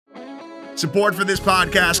Support for this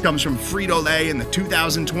podcast comes from Frito-Lay in the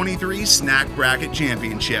 2023 Snack Bracket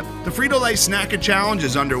Championship. The Frito-Lay Snack-It Challenge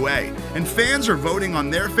is underway, and fans are voting on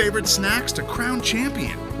their favorite snacks to crown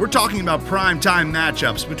champion. We're talking about prime-time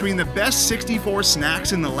matchups between the best 64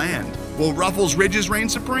 snacks in the land. Will Ruffles Ridges reign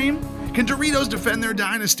supreme? Can Doritos defend their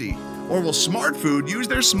dynasty? Or will Smart Food use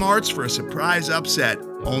their smarts for a surprise upset?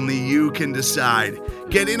 Only you can decide.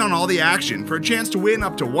 Get in on all the action for a chance to win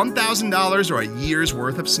up to $1,000 or a year's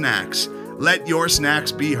worth of snacks. Let your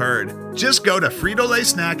snacks be heard. Just go to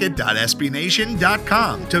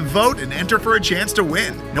fritolaysnacket.sbnation.com to vote and enter for a chance to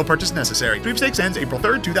win. No purchase necessary. Sweepstakes ends April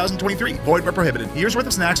 3rd, 2023. Void where prohibited. Year's worth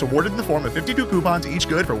of snacks awarded in the form of 52 coupons, each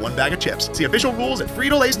good for one bag of chips. See official rules at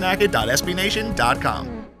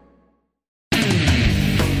fritolaysnacket.sbnation.com.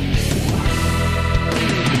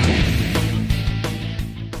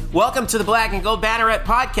 Welcome to the Black and Gold Banneret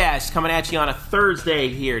podcast, coming at you on a Thursday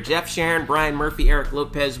here. Jeff Sharon, Brian Murphy, Eric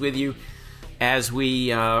Lopez with you as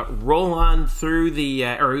we roll on through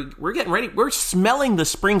we're getting ready. We're smelling the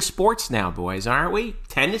spring sports now, boys, aren't we?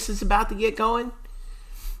 Tennis is about to get going.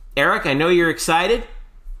 Eric, I know you're excited.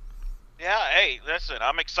 Yeah, hey, listen,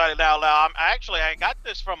 I'm excited now. I got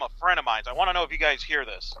this from a friend of mine. I want to know if you guys hear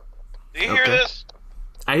this. Do you hear this?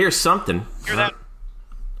 I hear something. Hear that?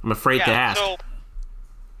 I'm afraid to ask. So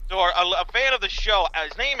a fan of the show,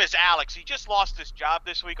 his name is Alex. He just lost his job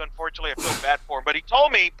this week, unfortunately. I feel bad for him. But he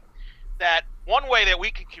told me that one way that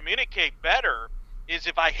we can communicate better is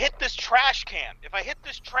if I hit this trash can. If I hit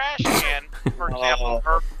this trash can, for example,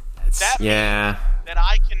 means that I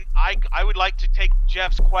would like to take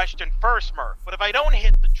Jeff's question first, Murph. But if I don't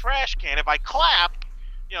hit the trash can, if I clap,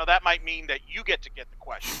 that might mean that you get to get the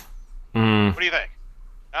question. What do you think?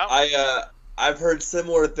 No? I've heard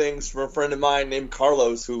similar things from a friend of mine named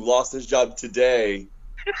Carlos who lost his job today.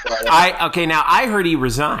 Now I heard he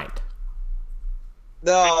resigned.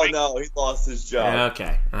 No, he lost his job.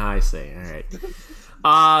 Okay, I see.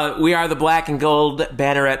 All right. We are the Black and Gold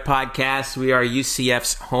Banneret podcast. We are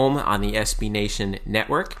UCF's home on the SB Nation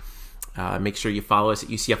network. Make sure you follow us at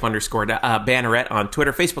UCF_Banneret on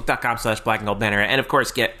Twitter, Facebook.com/Black and Gold Banneret, and of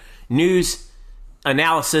course get news,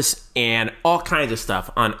 analysis, and all kinds of stuff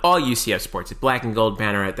on all UCF sports at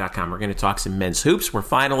blackandgoldbanneret.com. We're going to talk some men's hoops. We're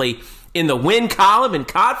finally in the win column in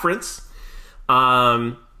conference.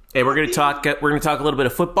 And we're going to talk a little bit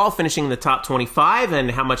of football, finishing in the top 25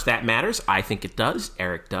 and how much that matters. I think it does.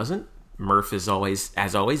 Eric doesn't. Murph is always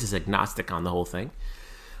is agnostic on the whole thing.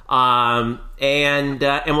 And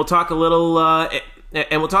we'll talk a little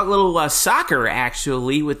soccer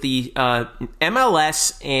actually with the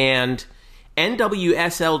MLS and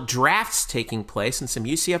NWSL drafts taking place and some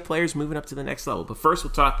UCF players moving up to the next level. But first,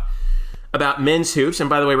 we'll talk about men's hoops. And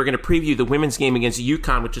by the way, we're going to preview the women's game against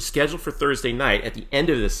UConn, which is scheduled for Thursday night at the end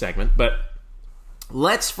of this segment. But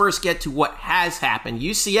let's first get to what has happened.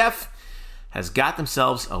 UCF has got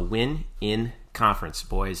themselves a win in conference,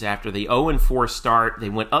 boys. After the 0-4 start, they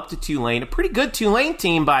went up to Tulane, a pretty good Tulane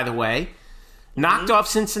team, by the way. Knocked off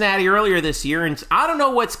Cincinnati earlier this year, and I don't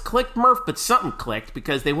know what's clicked, Murph, but something clicked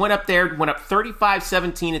because they went up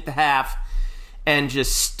 35-17 at the half, and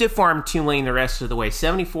just stiff-armed Tulane the rest of the way.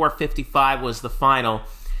 74-55 was the final.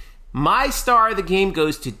 My star of the game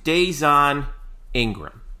goes to Dazon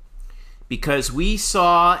Ingram because we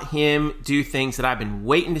saw him do things that I've been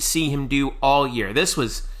waiting to see him do all year. This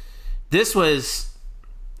is the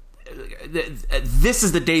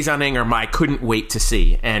Dazon Ingram I couldn't wait to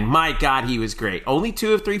see. And my God, he was great. Only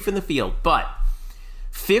 2 of 3 from the field, but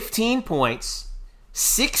 15 points,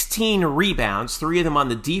 16 rebounds, 3 of them on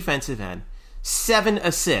the defensive end, 7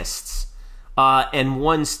 assists, and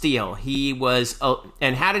 1 steal. He was,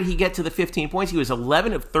 and how did he get to the 15 points? He was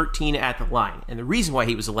 11 of 13 at the line. And the reason why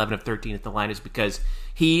he was 11 of 13 at the line is because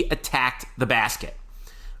he attacked the basket.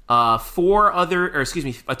 A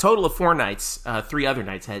total of 4 nights, 3 other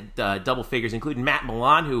nights had double figures, including Matt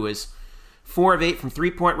Milan, who was 4 of 8 from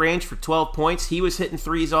three-point range for 12 points. He was hitting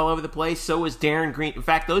threes all over the place. So was Darren Green. In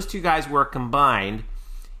fact, those 2 guys were combined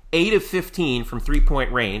 8 of 15 from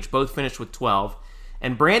three-point range, both finished with 12.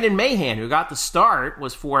 And Brandon Mahan, who got the start,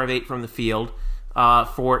 was 4 of 8 from the field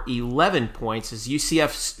for 11 points. As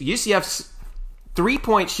UCF's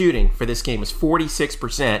three-point shooting for this game was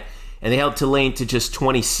 46%, and they held Tulane to just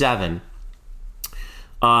 27.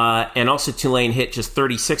 And also Tulane hit just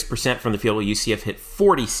 36% from the field, while UCF hit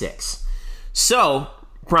 46. So,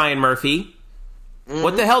 Brian Murphy,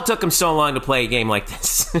 what the hell took them so long to play a game like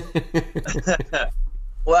this?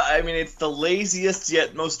 Well, I mean, it's the laziest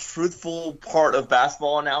yet most truthful part of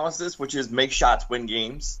basketball analysis, which is make shots, win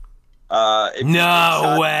games.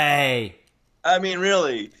 No way! I mean,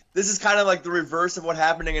 really. This is kind of like the reverse of what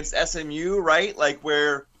happened against SMU, right? Like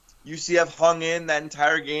where UCF hung in that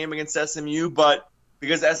entire game against SMU, but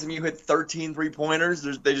because SMU hit 13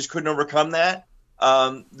 3-pointers, they just couldn't overcome that.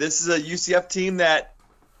 This is a UCF team that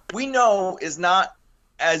we know is not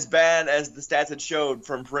as bad as the stats had showed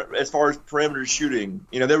from as far as perimeter shooting.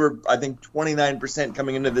 They were, I think, 29%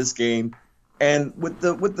 coming into this game. And with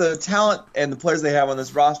the talent and the players they have on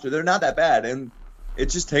this roster, they're not that bad. And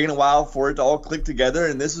it's just taken a while for it to all click together.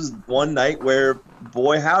 And this was one night where,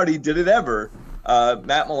 boy, howdy, did it ever.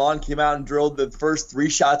 Matt Milon came out and drilled the first 3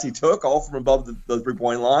 shots he took, all from above the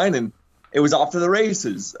 3-point line, and it was off to the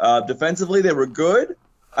races. Defensively, they were good.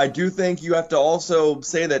 I do think you have to also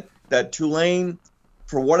say that Tulane,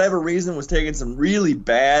 for whatever reason, was taking some really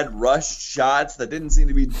bad rushed shots that didn't seem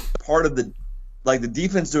to be part of the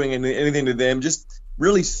defense doing anything to them. Just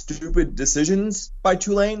really stupid decisions by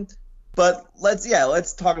Tulane. But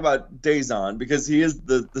let's talk about Dazon, because he is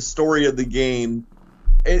the story of the game.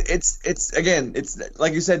 It's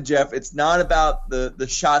like you said, Jeff, it's not about the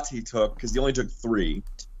shots he took, because he only took 3.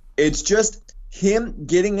 It's just him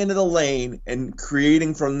getting into the lane and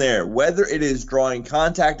creating from there, whether it is drawing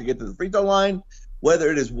contact to get to the free throw line,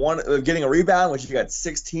 whether it is getting a rebound, which he got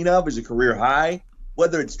 16 of, is a career high,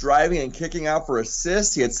 whether it's driving and kicking out for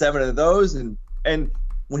assists. He had 7 of those. And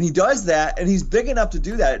when he does that, and he's big enough to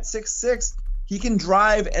do that at 6'6", he can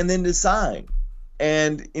drive and then decide.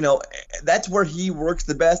 And, that's where he works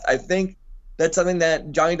the best. I think that's something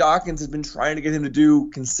that Johnny Dawkins has been trying to get him to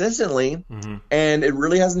do consistently, and it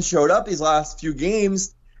really hasn't showed up these last few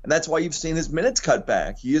games, and that's why you've seen his minutes cut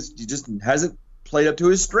back. He just hasn't played up to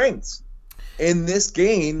his strengths. In this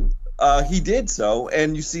game, he did so,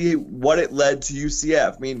 and you see what it led to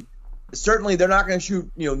UCF. I mean, certainly they're not going to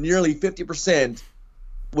shoot nearly 50%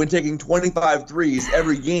 when taking 25 threes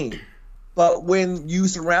every game, but when you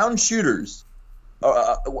surround shooters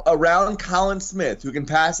around Colin Smith, who can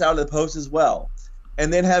pass out of the post as well,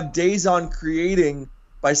 and then have Dazon creating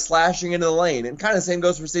by slashing into the lane, and kind of the same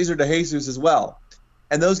goes for Cesar DeJesus as well.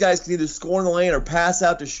 And those guys can either score in the lane or pass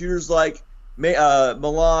out to shooters like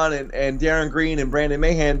Milan and Darren Green and Brandon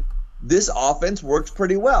Mahan. This offense works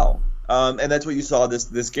pretty well, and that's what you saw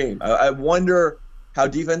this game. I wonder how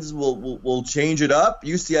defenses will change it up.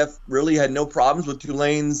 UCF really had no problems with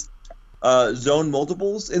Tulane's zone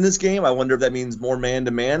multiples in this game. I wonder if that means more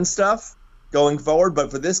man-to-man stuff going forward.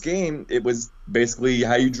 But for this game, it was basically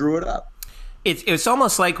how you drew it up. It's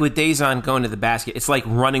almost like with Dazon going to the basket, it's like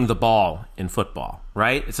running the ball in football,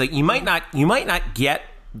 right? It's like you might not get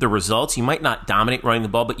the results, you might not dominate running the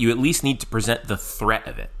ball, but you at least need to present the threat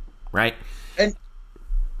of it, right?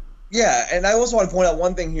 And I also want to point out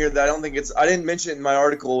one thing here that I didn't mention it in my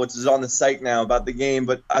article, which is on the site now about the game,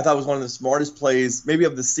 but I thought was one of the smartest plays maybe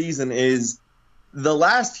of the season, is the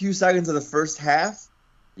last few seconds of the first half,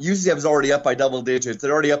 UCF is already up by double digits.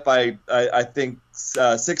 They're already up by, I think,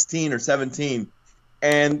 16 or 17.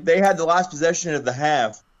 And they had the last possession of the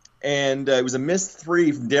half, and it was a missed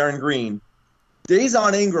 3 from Darren Green.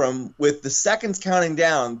 Dazon Ingram, with the seconds counting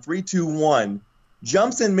down, 3, 2, 1,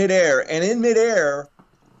 jumps in midair, and in midair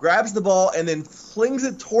grabs the ball and then flings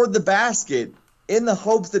it toward the basket in the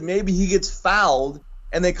hopes that maybe he gets fouled,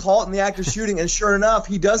 and they call it in the act of shooting, and sure enough,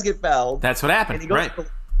 he does get fouled. That's what happened, right?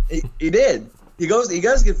 He did. He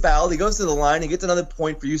does get fouled. He goes to the line. He gets another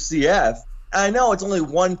point for UCF. And I know it's only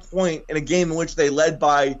 1 point in a game in which they led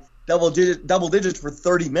by double digits for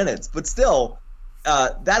 30 minutes, but still,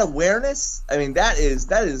 that awareness, I mean, that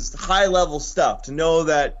is high level stuff to know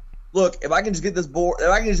that, look, if I can just get this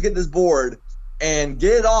board and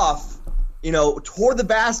get it off, toward the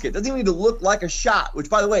basket. It doesn't even need to look like a shot, which,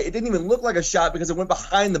 by the way, it didn't even look like a shot because it went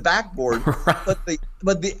behind the backboard.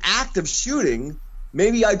 But the act of shooting,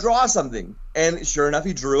 maybe I draw something. And sure enough,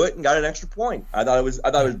 he drew it and got an extra point. I thought it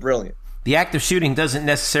was brilliant. The act of shooting doesn't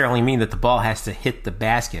necessarily mean that the ball has to hit the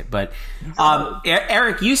basket. But,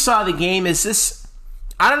 Eric, you saw the game. Is this,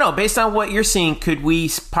 I don't know, based on what you're seeing,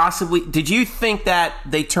 did you think that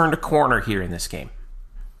they turned a corner here in this game?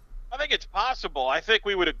 I think it's possible. I think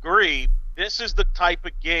we would agree this is the type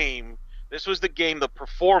of game, the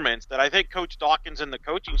performance that I think Coach Dawkins and the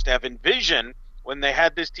coaching staff envisioned when they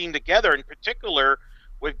had this team together, in particular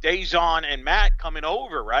with Dazon and Matt coming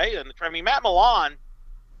over, right? And Matt Milon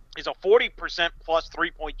is a 40% plus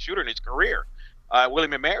three-point shooter in his career.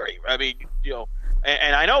 William and Mary. I mean,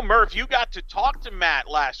 and I know, Murph, you got to talk to Matt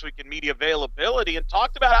last week in media availability and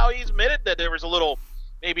talked about how he's admitted that there was a little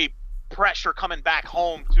maybe pressure coming back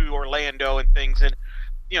home to Orlando and things. And,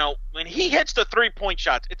 when he hits the three-point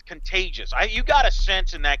shots, it's contagious. You got a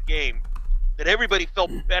sense in that game that everybody felt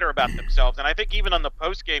better about themselves. And I think even on the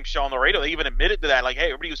post-game show on the radio, they even admitted to that, like, hey,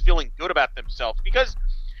 everybody was feeling good about themselves. Because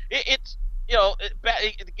it's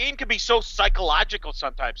the game can be so psychological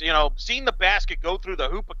sometimes. Seeing the basket go through the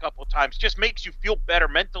hoop a couple of times just makes you feel better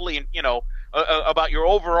mentally and, about your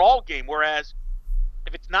overall game. Whereas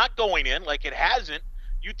if it's not going in, like it hasn't,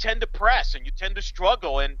 you tend to press and you tend to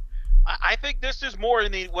struggle. And I think this is more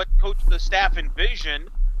in what the staff envisioned.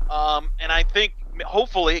 And I think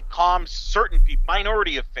hopefully it calms certain people,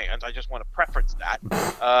 minority of fans. I just want to preference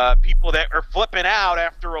that. People that are flipping out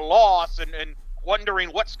after a loss and wondering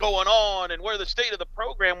what's going on and where the state of the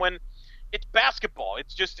program when it's basketball.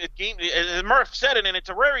 It's just a game. As Murph said it, and it's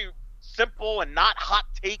a very simple and not hot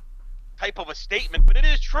take type of a statement, but it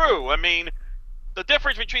is true. I mean, the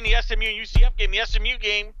difference between the SMU and UCF game, the SMU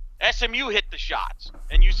game, SMU hit the shots,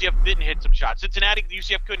 and UCF didn't hit some shots. Cincinnati,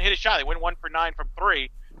 UCF couldn't hit a shot. They went 1 for 9 from 3.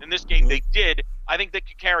 In this game, they did. I think they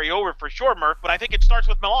could carry over for sure, Murph, but I think it starts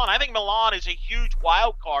with Milan. I think Milan is a huge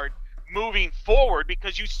wild card moving forward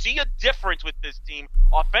because you see a difference with this team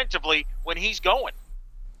offensively when he's going.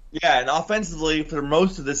 Yeah, and offensively, for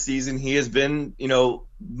most of the season, he has been,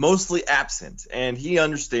 mostly absent, and he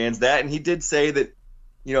understands that, and he did say that,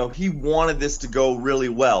 he wanted this to go really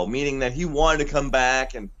well, meaning that he wanted to come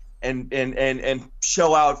back and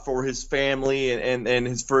show out for his family and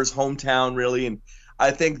his first hometown, really. And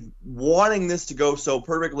I think wanting this to go so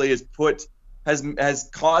perfectly has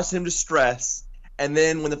caused him to stress. And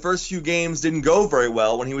then when the first few games didn't go very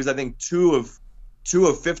well, when he was, I think, 2 of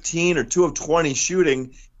 15 or 2 of 20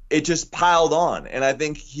 shooting, it just piled on. And I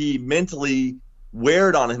think he mentally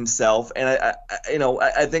weared on himself. And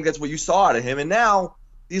I think that's what you saw out of him. And now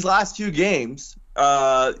these last few games,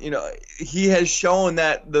 he has shown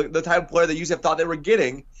that the type of player that UCF thought they were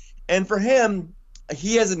getting. And for him,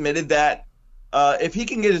 he has admitted that if he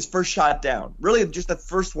can get his first shot down, really just the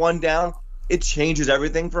first one down, it changes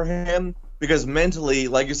everything for him. Because mentally,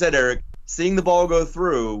 like you said, Eric, seeing the ball go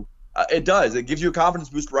through, it does. It gives you a confidence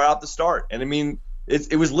boost right off the start. And, I mean,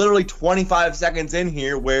 it was literally 25 seconds in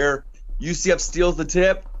here where UCF steals the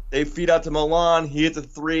tip, they feed out to Milan, he hits a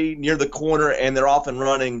 3 near the corner, and they're off and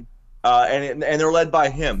running, and they're led by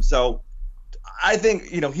him. So I think,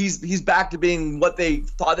 he's back to being what they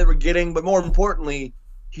thought they were getting, but more importantly,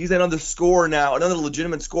 he's another scorer now, another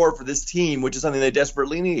legitimate scorer for this team, which is something they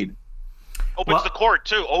desperately need. Opens the court,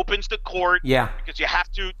 too. Opens the court. Yeah. Because you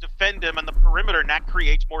have to defend him on the perimeter, and that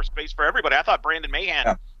creates more space for everybody. I thought Brandon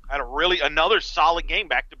Mahan had another solid game,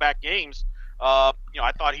 back-to-back games. I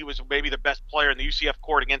thought he was maybe the best player in the UCF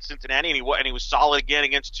court against Cincinnati, and he was solid again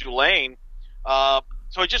against Tulane. So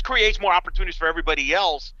it just creates more opportunities for everybody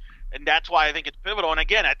else, and that's why I think it's pivotal. And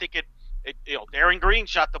again, I think Darren Green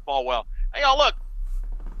shot the ball well. Look.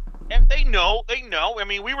 And they know. I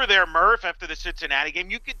mean, we were there, Murph, after the Cincinnati game.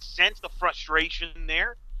 You could sense the frustration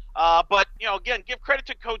there. But, again, give credit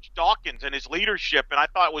to Coach Dawkins and his leadership. And I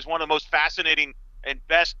thought it was one of the most fascinating and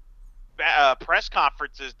best press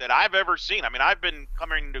conferences that I've ever seen. I mean, I've been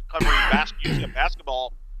covering UCF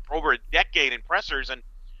basketball for over a decade in pressers. And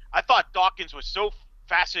I thought Dawkins was so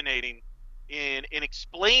fascinating in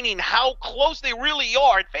explaining how close they really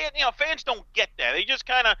are. And fans don't get that. They just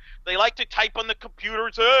they like to type on the computer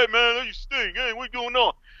and say, "Hey man, you stink. Hey, what's going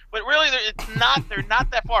on?" But really, they're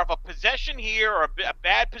not that far. If a possession here or a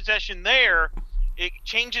bad possession there, it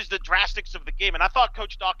changes the drastics of the game. And I thought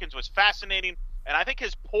Coach Dawkins was fascinating, and I think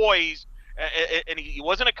his poise. And he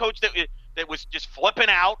wasn't a coach that was just flipping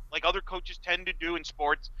out like other coaches tend to do in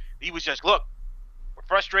sports. He was just, look, we're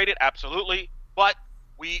frustrated, absolutely, but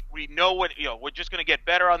we know what we're just going to get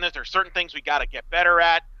better on this. There's certain things we got to get better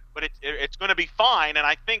at, but it's going to be fine. And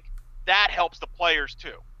I think that helps the players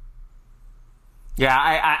too.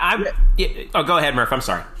 Yeah, go ahead, Murph. I'm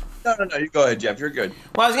sorry. No, you go ahead, Jeff. You're good.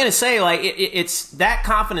 Well, I was going to say, it's that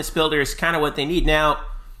confidence builder is kind of what they need. Now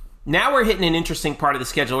we're hitting an interesting part of the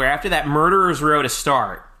schedule where after that murderer's row to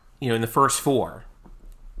start, in the first 4.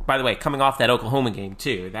 By the way, coming off that Oklahoma game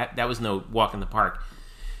too, that was no walk in the park.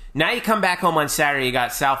 Now you come back home on Saturday, you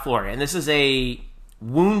got South Florida, and this is a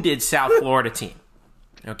wounded South Florida team.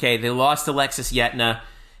 Okay, they lost Alexis Yetna,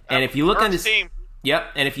 and if you look in the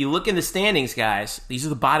and if you look in the standings, guys, these are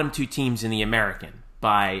the bottom 2 teams in the American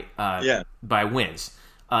by wins.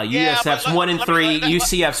 USF's 1-3,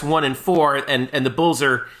 UCF's 1-4, and the Bulls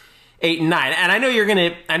are 8-9. And I know you're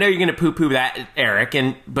gonna poo-poo that, Eric,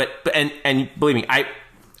 and believe me, I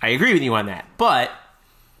agree with you on that, but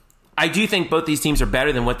I do think both these teams are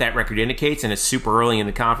better than what that record indicates, and it's super early in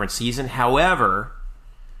the conference season. However,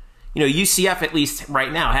 UCF, at least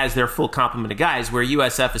right now, has their full complement of guys, where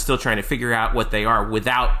USF is still trying to figure out what they are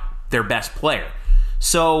without their best player.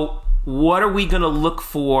 So what are we going to look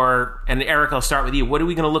for? And Eric, I'll start with you. What are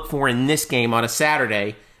we going to look for in this game on a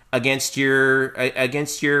Saturday against your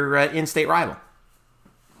in-state rival?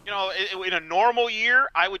 in a normal year,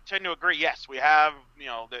 I would tend to agree. Yes, we have,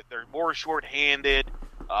 that they're more shorthanded.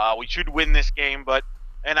 We should win this game,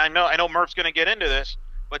 and I know Murph's going to get into this,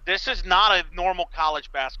 but this is not a normal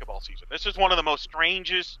college basketball season. This is one of the most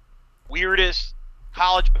strangest, weirdest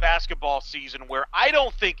college basketball season where I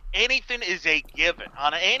don't think anything is a given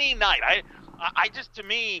on any night.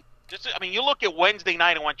 You look at Wednesday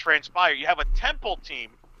night and what transpired. You have a Temple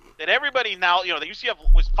team that everybody now, the UCF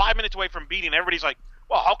was 5 minutes away from beating. Everybody's like,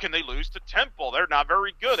 well, how can they lose to Temple? They're not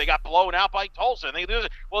very good. They got blown out by Tulsa, and they lose.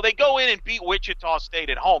 Well, they go in and beat Wichita State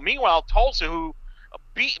at home. Meanwhile, Tulsa, who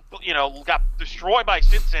got destroyed by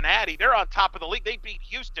Cincinnati, they're on top of the league. They beat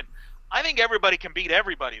Houston. I think everybody can beat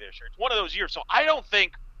everybody this year. It's one of those years. So I don't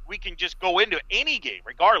think we can just go into any game,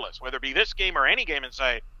 regardless, whether it be this game or any game, and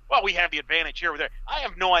say, well, we have the advantage here or there. I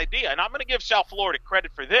have no idea. And I'm going to give South Florida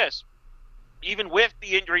credit for this. Even with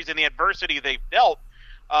the injuries and the adversity they've dealt,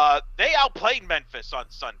 they outplayed Memphis on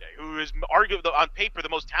Sunday, who is arguably on paper the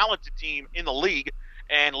most talented team in the league,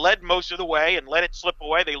 and led most of the way and let it slip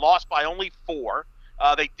away. They lost by only 4.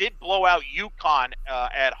 They did blow out UConn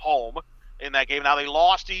at home in that game. Now, they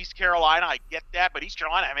lost to East Carolina. I get that, but East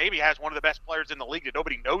Carolina maybe has one of the best players in the league that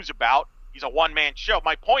nobody knows about. He's a one-man show.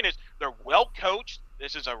 My point is they're well-coached.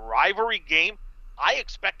 This is a rivalry game. I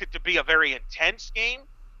expect it to be a very intense game.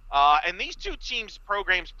 And these two teams'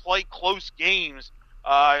 programs play close games,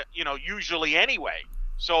 usually anyway.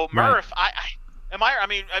 So Murph,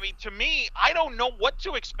 to me, I don't know what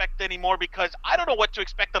to expect anymore because I don't know what to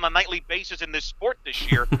expect on a nightly basis in this sport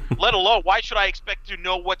this year, let alone why should I expect to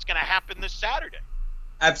know what's going to happen this Saturday?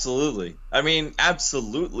 Absolutely.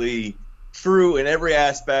 Absolutely true in every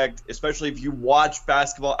aspect, especially if you watch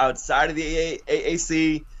basketball outside of the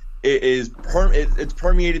AAC. It's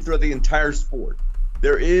permeated throughout the entire sport.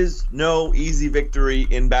 There is no easy victory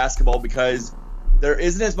in basketball because there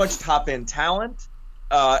isn't as much top-end talent,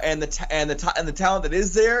 and the talent that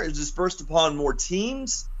is there is dispersed upon more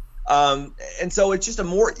teams, and so it's just a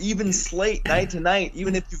more even slate night to night.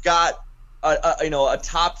 Even if you've got a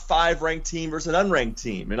top 5 ranked team versus an unranked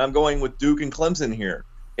team, and I'm going with Duke and Clemson here,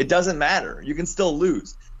 it doesn't matter. You can still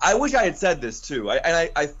lose. I wish I had said this too.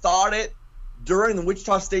 I thought it during the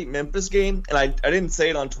Wichita State-Memphis game, and I didn't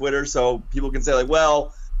say it on Twitter, so people can say, like,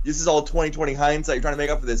 well, this is all 20/20 hindsight. You're trying to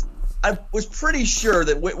make up for this. I was pretty sure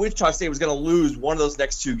that Wichita State was going to lose one of those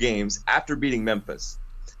next 2 games after beating Memphis.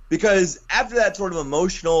 Because after that sort of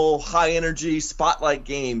emotional, high-energy, spotlight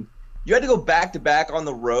game, you had to go back-to-back on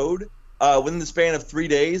the road within the span of 3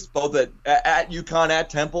 days, both at UConn,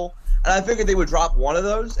 at Temple. And I figured they would drop one of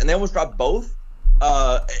those, and they almost dropped both.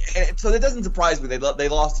 And so that doesn't surprise me. They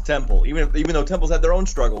lost to Temple, even though Temple's had their own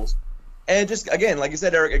struggles. And just, again, like you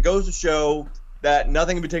said, Eric, it goes to show that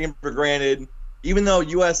nothing can be taken for granted. Even though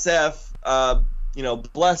USF,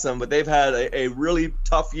 bless them, but they've had a really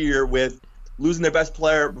tough year with losing their best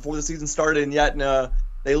player before the season started, and yet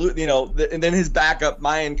they lose. And then his backup,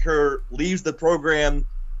 Mayan Kerr, leaves the program,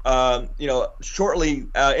 shortly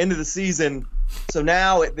into the season. So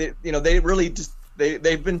now they really just.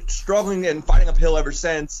 They've been struggling and fighting uphill ever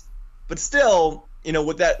since, but still,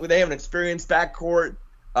 with that, they have an experienced backcourt,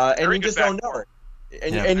 and you just don't know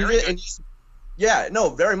it.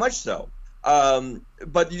 Very much so.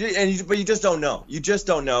 But you just don't know. You just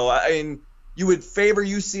don't know. I mean, you would favor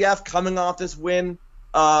UCF coming off this win,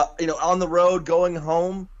 on the road, going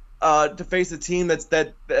home, to face a team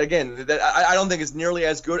that I don't think is nearly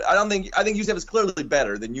as good. I think UCF is clearly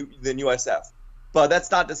better than USF. But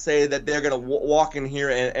that's not to say that they're going to walk in here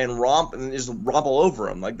and romp and just romp all over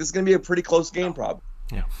them. Like, this is going to be a pretty close game, probably.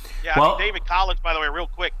 Yeah. Yeah. David Collins, by the way, real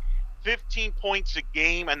quick, 15 points a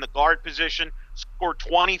game in the guard position, scored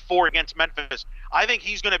 24 against Memphis. I think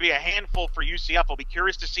he's going to be a handful for UCF. I'll be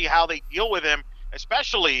curious to see how they deal with him,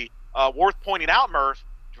 especially worth pointing out, Murph.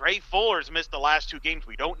 Dre Fuller's missed the last 2 games.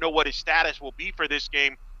 We don't know what his status will be for this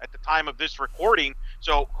game at the time of this recording.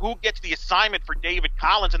 So who gets the assignment for David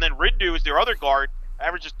Collins? And then Rindu is their other guard,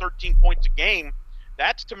 averages 13 points a game.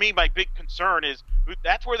 That's, to me, my big concern is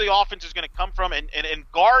that's where the offense is going to come from. And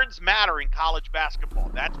guards matter in college basketball.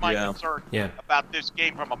 That's my concern about this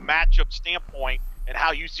game from a matchup standpoint and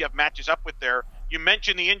how UCF matches up with there. You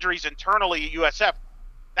mentioned the injuries internally at USF.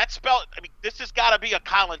 This has got to be a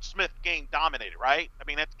Colin Smith game dominated, right?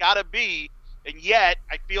 That's got to be. And yet,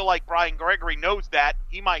 I feel like Brian Gregory knows that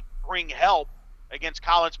he might bring help against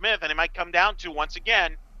Colin Smith, and it might come down to, once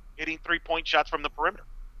again, hitting 3-point shots from the perimeter.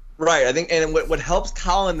 Right. I think, and what helps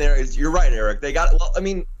Colin there is, you're right, Eric.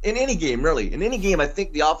 In any game, really, I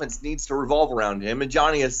think the offense needs to revolve around him, and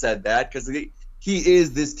Johnny has said that because he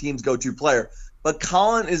is this team's go-to player. But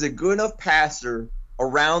Colin is a good enough passer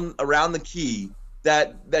around the key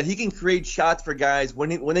that he can create shots for guys when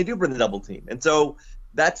they do bring the double team. And so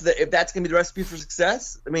if that's going to be the recipe for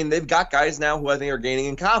success, I mean, they've got guys now who I think are gaining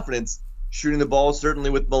in confidence shooting the ball, certainly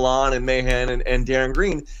with Milan and Mahan and Darren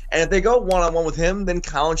Green. And if they go one-on-one with him, then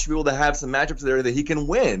Collins should be able to have some matchups there that he can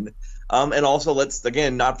win. And also, let's,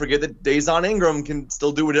 again, not forget that Dazon Ingram can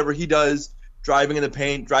still do whatever he does, driving in the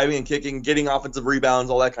paint, driving and kicking, getting offensive rebounds,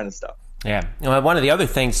 all that kind of stuff. Yeah. One of the other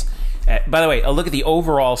things, by the way, a look at the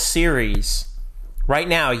overall series. Right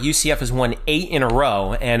now, UCF has won 8 in a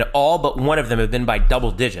row, and all but one of them have been by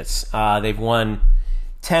double digits. They've won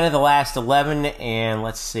 10 of the last 11, and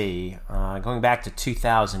let's see, going back to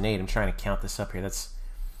 2008, I'm trying to count this up here. Let's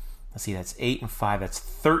see, that's 8 and 5. That's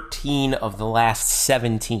 13 of the last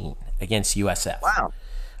 17 against USF. Wow,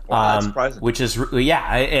 that's surprising. Which is,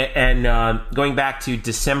 and going back to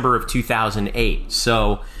December of 2008.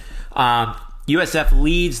 So USF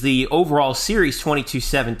leads the overall series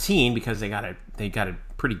 22-17 because they got a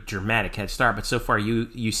pretty dramatic head start. But so far,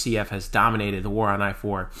 UCF has dominated the war on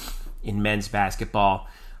I-4 in men's basketball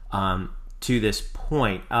to this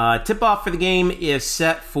point. Tip-off for the game is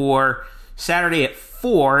set for Saturday at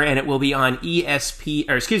 4, and it will be on ESP.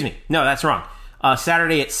 Or excuse me, no, that's wrong.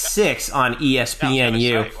 Saturday at 6 on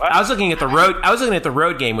ESPNU. I was looking at the road. I was looking at the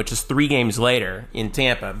road game, which is 3 games later in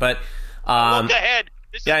Tampa. But look ahead.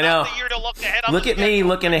 This is not the year to look ahead. Look at me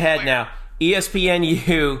looking ahead now.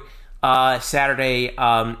 ESPNU Saturday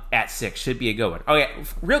at 6 should be a good one. Okay,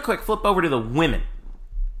 real quick, flip over to the women.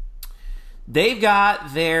 They've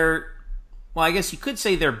got their, well, I guess you could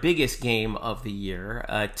say their biggest game of the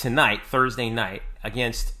year tonight, Thursday night,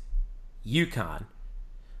 against UConn.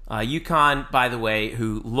 UConn, by the way,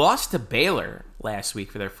 who lost to Baylor last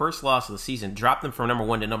week for their first loss of the season, dropped them from number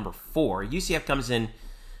 1 to number 4. UCF comes in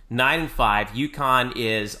 9 and 5. UConn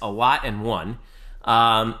is a lot and 1.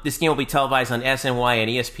 This game will be televised on SNY and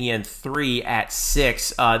ESPN3 at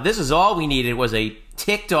 6. This is all we needed was a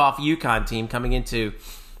ticked-off UConn team coming into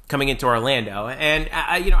Orlando, and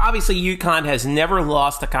obviously UConn has never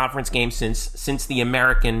lost a conference game since the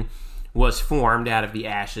American was formed out of the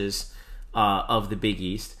ashes of the Big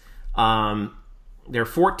East. They're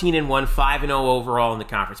 14-1, 5-0 overall in the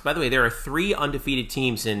conference. By the way, there are 3 undefeated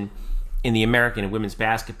teams in the American women's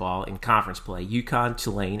basketball in conference play: UConn,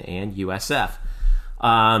 Tulane, and USF.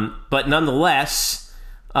 But nonetheless,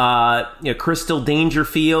 Crystal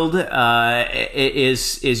Dangerfield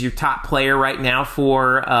is your top player right now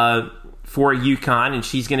for UConn, and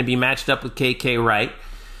she's going to be matched up with KK Wright.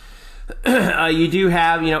 You do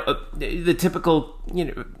have the typical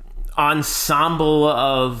ensemble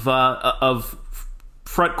of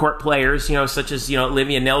front court players, such as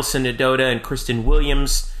Olivia Nelson-Nadota and Kristen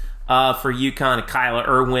Williams for UConn, and Kyla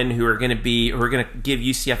Irwin, who are going to give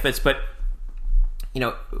UCF fits, but.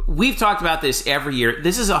 We've talked about this every year.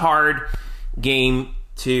 This is a hard game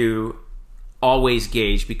to always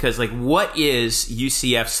gauge because, what is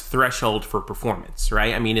UCF's threshold for performance,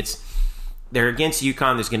 right? I mean, they're against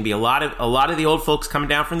UConn. There's going to be a lot of the old folks coming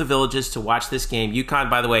down from the villages to watch this game. UConn,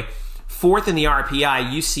 by the way, 4th in the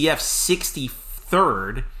RPI. UCF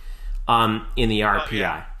 63rd in the RPI, oh,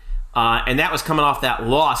 yeah. And that was coming off that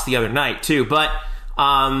loss the other night too. But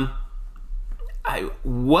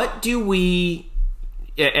what do we?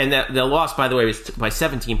 And the loss, by the way, was by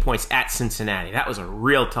 17 points at Cincinnati. That was a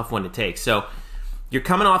real tough one to take. So you're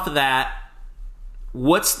coming off of that.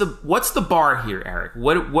 What's the bar here, Eric?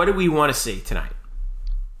 What do we want to see tonight?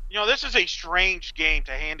 This is a strange game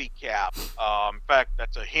to handicap. In fact,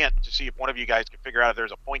 that's a hint to see if one of you guys can figure out if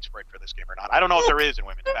there's a point spread for this game or not. I don't know if there is in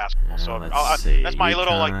women's basketball. So that's my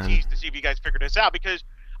little tease to see if you guys figure this out, because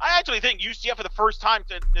I actually think UCF for the first time,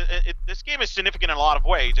 this game is significant in a lot of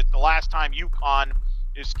ways. It's the last time UConn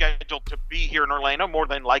is scheduled to be here in Orlando. More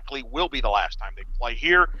than likely will be the last time they play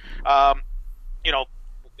here.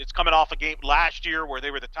 It's coming off a game last year where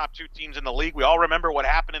they were the top 2 teams in the league. We all remember what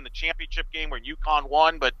happened in the championship game where UConn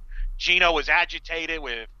won, but Gino was agitated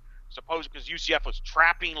because UCF was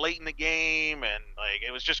trapping late in the game, and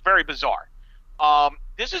it was just very bizarre.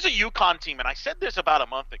 This is a UConn team, and I said this about a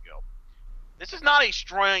month ago. This is not a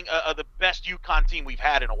strong, the best UConn team we've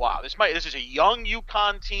had in a while. This is a young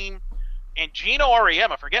UConn team. And Gino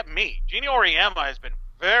Auriemma, forget me, Gino Auriemma has been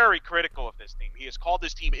very critical of this team. He has called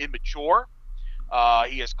this team immature.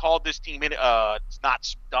 He has called this team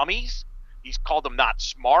not dummies. He's called them not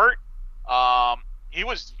smart. He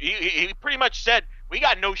pretty much said, we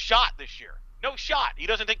got no shot this year. No shot. He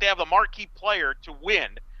doesn't think they have the marquee player to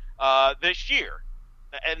win this year.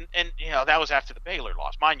 And that was after the Baylor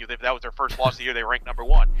loss. Mind you, that was their first loss of the year. They ranked number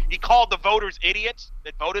 1. He called the voters idiots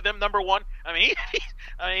that voted them number 1.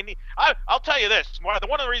 I'll tell you this. One of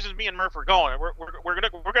the reasons me and Murph are going,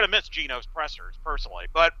 we're gonna miss Gino's pressers personally.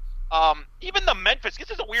 But even the Memphis,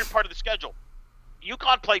 this is a weird part of the schedule.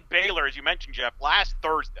 UConn played Baylor, as you mentioned, Jeff, last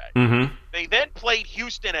Thursday. Mm-hmm. They then played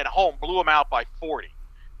Houston at home, blew them out by 40.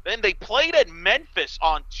 Then they played at Memphis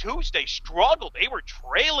on Tuesday, struggled. They were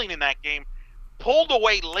trailing in that game, pulled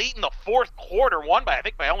away late in the fourth quarter, won by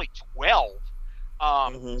only 12.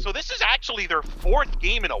 So this is actually their 4th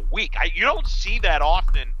game in a week. You don't see that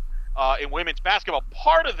often in women's basketball.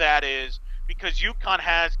 Part of that is because UConn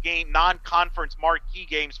has non-conference marquee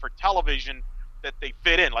games for television that they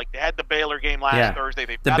fit in. Like they had the Baylor game last Thursday.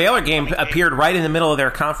 The Baylor game appeared right in the middle of their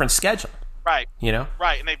conference schedule. Right.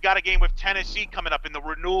 Right, and they've got a game with Tennessee coming up in the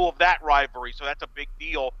renewal of that rivalry, so that's a big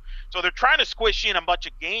deal. So they're trying to squish in a bunch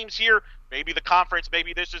of games here. Maybe the conference,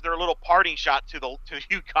 maybe this is their little parting shot to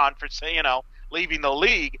UConn for leaving the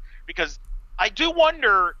league, because I do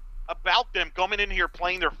wonder about them coming in here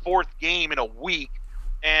playing their 4th game in a week.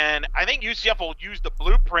 And I think UCF will use the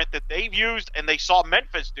blueprint that they've used and they saw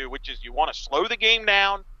Memphis do, which is you want to slow the game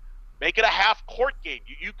down, make it a half-court game.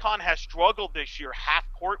 UConn has struggled this year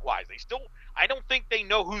half-court-wise. I don't think they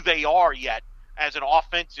know who they are yet as an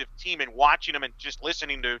offensive team, and watching them and just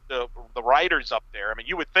listening to the writers up there. I mean,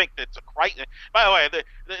 you would think that's a crisis. By the way,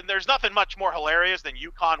 there's nothing much more hilarious than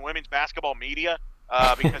UConn women's basketball media.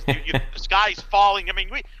 Because the sky's falling. I mean,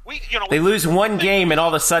 they lose one game and all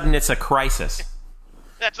of a sudden it's a crisis.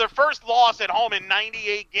 That's their first loss at home in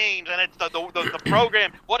 98 games, and it's the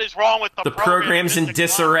program. What is wrong with the program? The program's in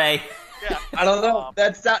disarray. Yeah, I don't know.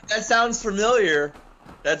 That sounds familiar.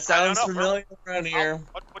 That sounds familiar around here.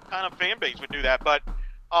 What kind of fan base would do that? But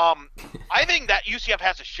I think that UCF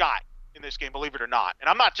has a shot in this game, believe it or not. And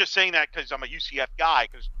I'm not just saying that because I'm a UCF guy.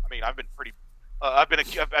 Because I've been pretty.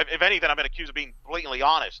 If anything, I've been accused of being blatantly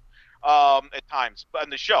honest at times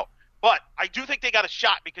on the show. But I do think they got a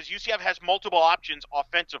shot because UCF has multiple options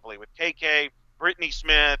offensively with KK, Brittany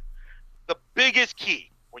Smith. The biggest key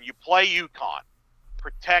when you play UConn,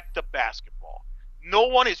 protect the basketball. No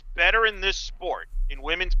one is better in this sport, in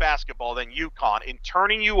women's basketball, than UConn in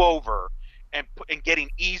turning you over and getting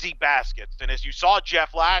easy baskets. And as you saw,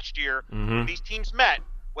 Jeff, last year, when these teams met,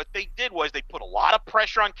 what they did was they put a lot of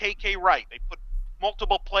pressure on KK Wright. They put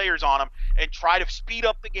multiple players on him and try to speed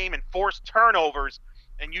up the game and force turnovers.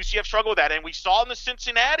 And UCF struggled with that. And we saw in the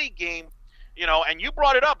Cincinnati game, and you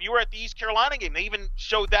brought it up. You were at the East Carolina game. They even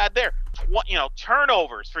showed that there.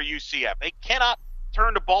 Turnovers for UCF. They cannot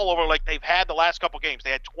turn the ball over like they've had the last couple games.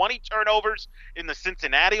 They had 20 turnovers in the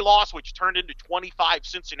Cincinnati loss, which turned into 25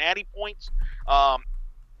 Cincinnati points. I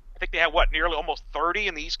think they had, nearly almost 30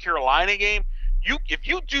 in the East Carolina game. If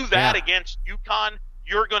you do that against UConn,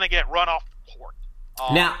 you're going to get run off the court.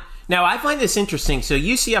 Now, I find this interesting. So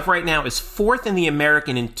UCF right now is 4th in the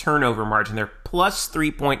American in turnover margin. They're plus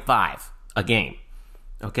 3.5 a game.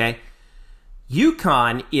 Okay?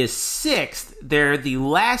 UConn is 6th. They're the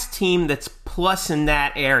last team that's plus in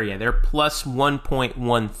that area. They're plus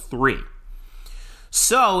 1.13.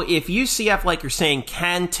 So if UCF, like you're saying,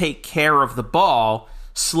 can take care of the ball,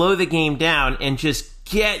 slow the game down, and just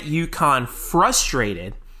get UConn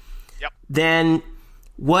frustrated, then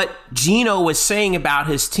what Gino was saying about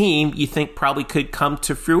his team, you think probably could come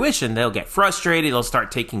to fruition. They'll get frustrated, they'll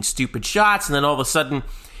start taking stupid shots, and then all of a sudden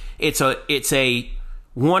it's a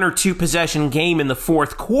 1 or 2 possession game in the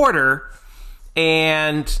 4th quarter,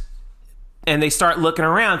 and they start looking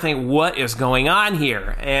around thinking, what is going on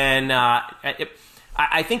here? And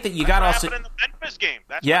I think that you got also... That's what happened in the Memphis game.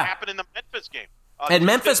 What happened in the Memphis game. And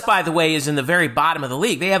Memphis, by the way, is in the very bottom of the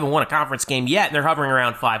league. They haven't won a conference game yet, and they're hovering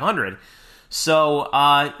around 500. So,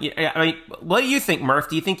 what do you think, Murph?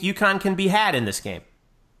 Do you think UConn can be had in this game?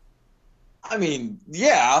 I mean,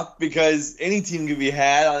 yeah, because any team can be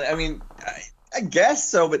had. I mean, I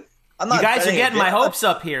guess so, but I'm not. You guys are getting my hopes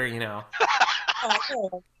up here, I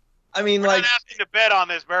mean, we're not asking to bet on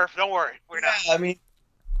this, Murph. Don't worry, we're not. I mean,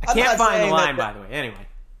 I can't find the line, by the way. Anyway,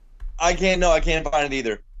 I can't find it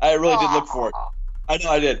either. I really did look for it. I know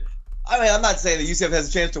I did. I mean, I'm not saying that UCF has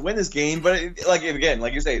a chance to win this game, but like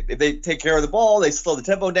you say, if they take care of the ball, they slow the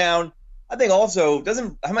tempo down. I think also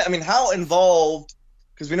how involved?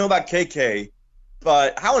 Because we know about KK,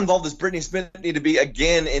 but how involved does Brittany Smith need to be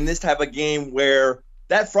again in this type of game where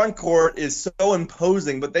that front court is so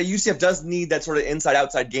imposing, but that UCF does need that sort of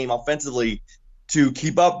inside-outside game offensively to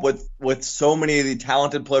keep up with so many of the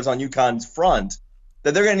talented players on UConn's front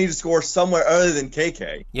that they're going to need to score somewhere other than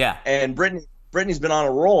KK. Yeah, and Brittany's been on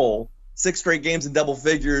a roll, 6 straight games in double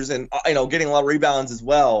figures, and getting a lot of rebounds as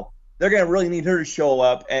well. they're going to really need her to show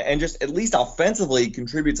up and just at least offensively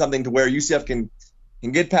contribute something to where UCF can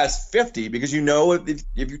get past 50, because if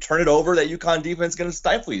you turn it over, that UConn defense is going to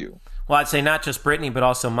stifle you. Well, I'd say not just Brittany, but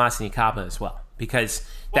also Masini Kaba as well, because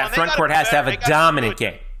that front court has to have a dominant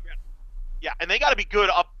game. Yeah, and they got to be good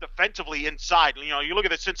up defensively inside. You look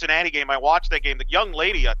at the Cincinnati game. I watched that game. The young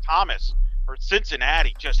lady, Thomas, for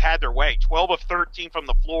Cincinnati, just had their way. 12 of 13 from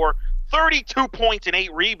the floor, 32 points and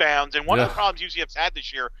 8 rebounds. And one of the problems UCF's had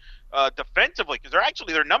this year defensively, because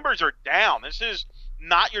their numbers are down. This is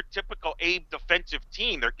not your typical Abe defensive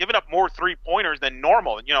team. They're giving up more 3-pointers than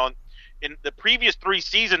normal. In the previous 3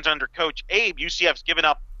 seasons under Coach Abe, UCF's given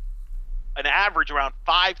up an average around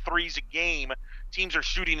 5 threes a game. Teams are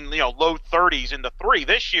shooting in low 30s in the 3.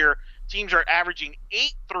 This year, teams are averaging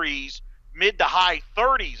 8 threes, mid to high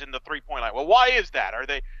 30s in the 3-point line. Well, why is that?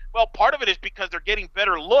 Well, part of it is because they're getting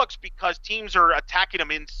better looks because teams are attacking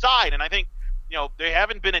them inside. And I think, they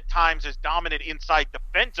haven't been at times as dominant inside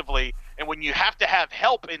defensively. And when you have to have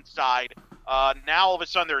help inside, now all of a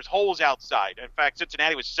sudden there's holes outside. In fact,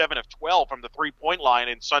 Cincinnati was 7 of 12 from the 3-point line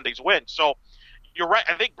in Sunday's win. So you're right.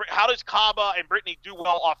 I think how does Kaba and Brittany do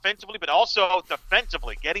well offensively, but also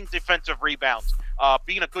defensively, getting defensive rebounds,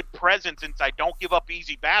 being a good presence inside. Don't give up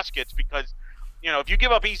easy baskets, because if you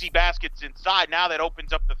give up easy baskets inside, now that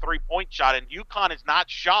opens up the 3-point shot, and UConn is not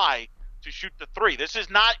shy to shoot the 3. This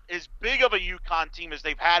is not as big of a UConn team as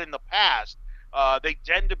they've had in the past. They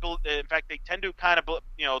tend to kind of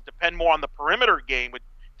depend more on the perimeter game with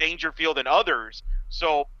Dangerfield and others.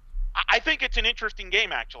 So I think it's an interesting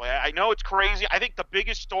game, actually. I know it's crazy. I think the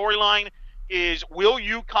biggest storyline is, will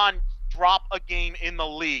UConn drop a game in the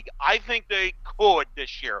league? I think they could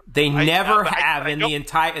this year. They never have in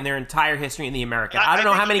their entire history in the American. I don't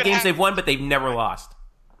know how many games they've won, but they've never lost.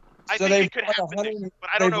 I think it could happen,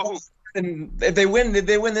 but I don't know who. And if they win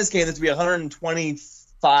this game, this would be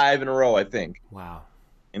 125 in a row, I think. Wow.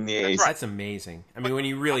 In the AAC. That's amazing. I mean, when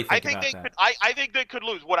you really think about that. I think they could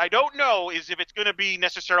lose. What I don't know is if it's going to be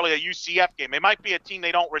necessarily a UCF game. It might be a team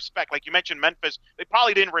they don't respect. Like you mentioned Memphis. They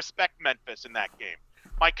probably didn't respect Memphis in that game.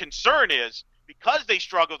 My concern is, because they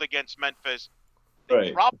struggled against Memphis,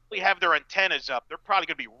 they probably have their antennas up. They're probably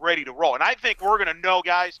going to be ready to roll. And I think we're going to know,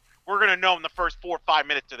 guys. We're going to know in the first 4 or 5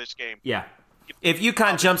 minutes of this game. Yeah. If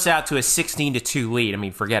UConn jumps out to a 16-2 lead, I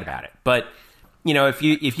mean, forget about it. But, if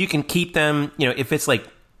you can keep them, if it's like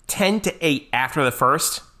 10-8 after the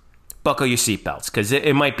first, buckle your seatbelts, because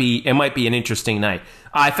it might be an interesting night.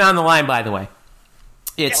 I found the line, by the way.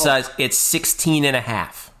 It's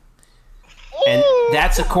 16.5. And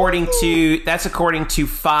that's according to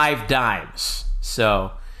 5 Dimes.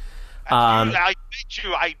 So I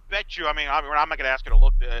bet you. I mean, I'm not going to ask you to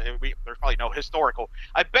look. There's probably no historical.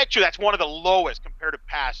 I bet you that's one of the lowest compared to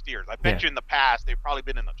past years. I bet you in the past they've probably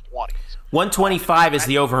been in the 20s. 125 is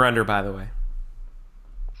the over/under, by the way.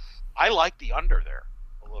 I like the under there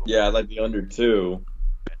a little. Yeah, I like the under too.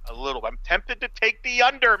 A little. I'm tempted to take the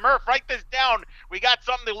under. Murph, write this down. We got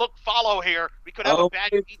something to follow here. We could have a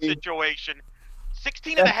bad beat situation.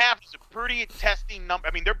 16.5 is a pretty testing number.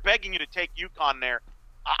 I mean, they're begging you to take UConn there.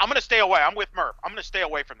 I'm going to stay away. I'm with Murph. I'm going to stay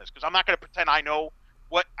away from this because I'm not going to pretend I know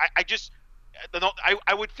what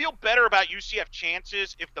I would feel better about UCF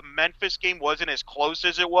chances if the Memphis game wasn't as close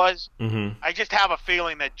as it was. Mm-hmm. I just have a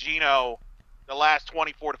feeling that Gino, the last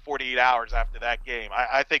 24 to 48 hours after that game,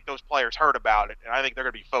 I think those players heard about it, and I think they're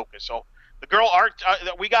going to be focused. So the girl art,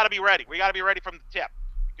 we got to be ready. We got to be ready from the tip,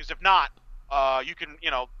 because if not, you can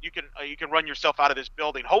run yourself out of this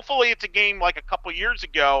building. Hopefully, it's a game like a couple years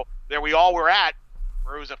ago that we all were at,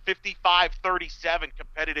 where it was a 55-37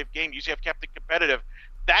 competitive game. UCF kept it competitive.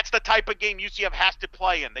 That's the type of game UCF has to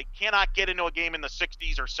play in. They cannot get into a game in the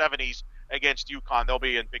 60s or 70s against UConn. They'll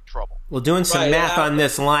be in big trouble. Well, doing some math on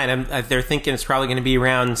this line, they're thinking it's probably going to be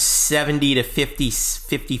around 70 to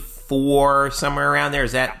 54, somewhere around there.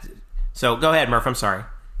 Is that so? Go ahead, Murph. I'm sorry.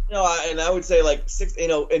 And I would say like 6.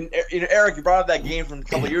 And Eric, you brought up that game from a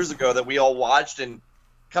couple years ago that we all watched, and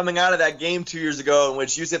coming out of that game 2 years ago in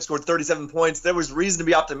which UCF scored 37 points, there was reason to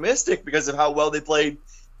be optimistic because of how well they played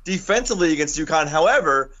defensively against UConn.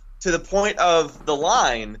 However, to the point of the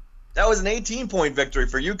line, that was an 18-point victory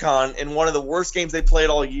for UConn in one of the worst games they played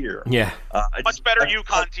all year. Yeah. Much better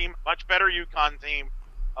UConn team. But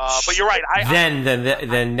you're right.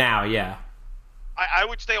 Then now, yeah. I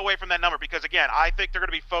would stay away from that number because, again, I think they're going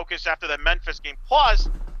to be focused after the Memphis game. Plus,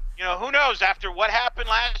 who knows, after what happened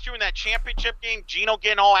last year in that championship game, Gino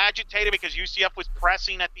getting all agitated because UCF was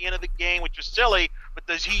pressing at the end of the game, which was silly, but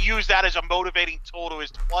does he use that as a motivating tool to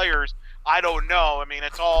his players? I don't know. I mean,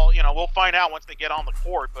 it's all, we'll find out once they get on the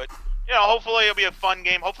court, but, hopefully it'll be a fun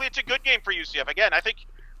game. Hopefully it's a good game for UCF. Again, I think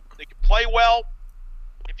they can play well.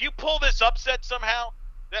 If if you pull this upset somehow,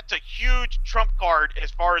 that's a huge trump card as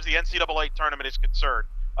far as the NCAA tournament is concerned.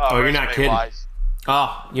 You're not kidding.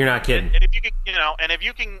 Oh, you're not kidding. And if you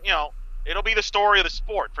can, it'll be the story of the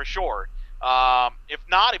sport for sure. If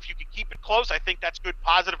not, if you can keep it close, I think that's good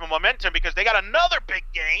positive momentum because they got another big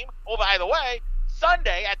game. Oh, by the way,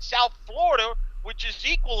 Sunday at South Florida, which is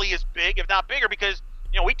equally as big, if not bigger, because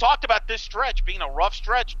we talked about this stretch being a rough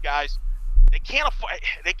stretch, guys. They can't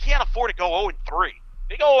afford to go 0-3.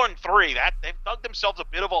 They go 0-3. They've dug themselves a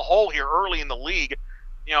bit of a hole here early in the league.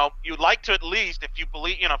 You'd like to at least, if you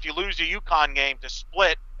lose your UConn game, to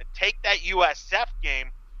split and take that USF game,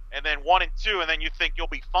 and then 1-2, and then you think you'll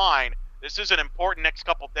be fine. This is an important next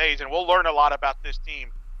couple days, and we'll learn a lot about this team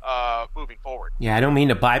moving forward. Yeah, I don't mean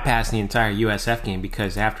to bypass the entire USF game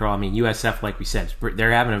because, after all, USF, like we said,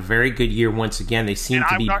 they're having a very good year once again. They seem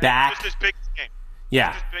to be back. Just as big a game.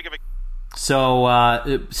 Yeah. Just as big of a game.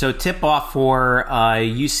 So tip off for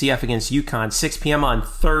UCF against UConn, 6 p.m. on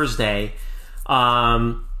Thursday.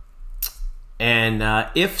 And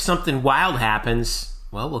if something wild happens,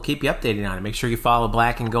 well, we'll keep you updated on it. Make sure you follow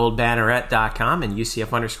blackandgoldbanneret.com and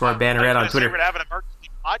UCF_Banneret on Twitter. We're having an emergency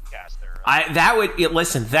podcast there. That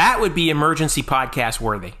would be emergency podcast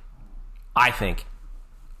worthy, I think.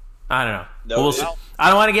 I don't know. I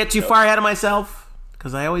don't want to get too far ahead of myself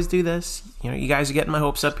because I always do this. You guys are getting my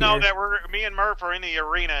hopes up here. No, that me and Murph are in the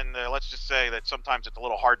arena, and let's just say that sometimes it's a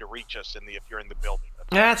little hard to reach us if you're in the building.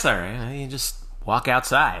 That's all right. You just walk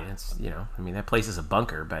outside. It's that place is a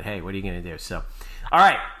bunker, but hey, what are you going to do? So, all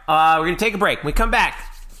right, we're going to take a break. When we come back,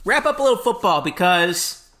 wrap up a little football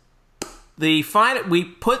because we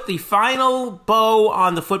put the final bow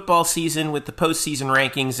on the football season with the postseason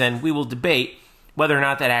rankings, and we will debate whether or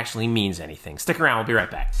not that actually means anything. Stick around. We'll be right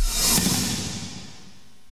back.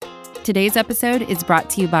 Today's episode is brought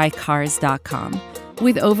to you by Cars.com.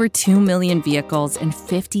 With over 2 million vehicles and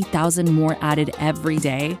 50,000 more added every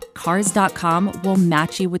day, Cars.com will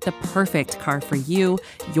match you with the perfect car for you,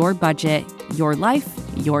 your budget, your life,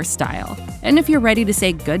 your style. And if you're ready to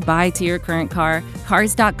say goodbye to your current car,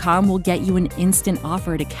 Cars.com will get you an instant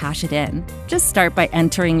offer to cash it in. Just start by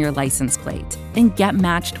entering your license plate and get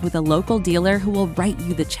matched with a local dealer who will write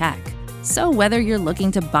you the check. So whether you're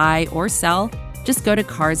looking to buy or sell, just go to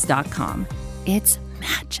Cars.com. It's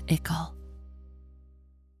magical.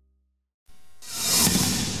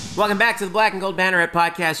 Welcome back to the Black and Gold Banneret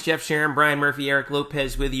podcast. Jeff Sharon, Brian Murphy, Eric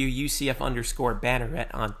Lopez with you. UCF_Banneret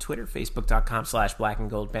on Twitter,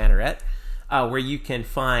 Facebook.com/blackandgoldbanneret, where you can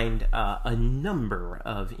find a number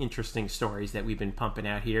of interesting stories that we've been pumping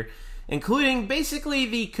out here, including basically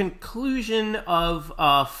the conclusion of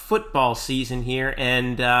football season here.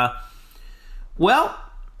 And,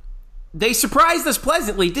 they surprised us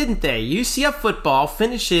pleasantly, didn't they? UCF football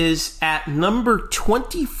finishes at number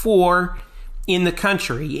 24 in the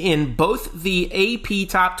country in both the AP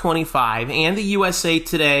Top 25 and the USA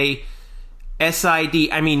Today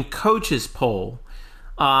Coaches Poll.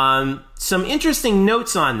 Some interesting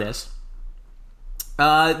notes on this.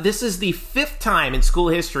 This is the 5th time in school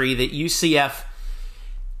history that UCF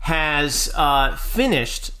has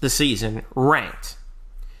finished the season ranked.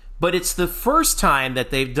 But it's the first time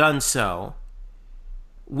that they've done so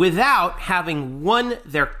without having won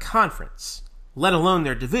their conference, let alone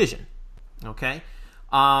their division. Okay?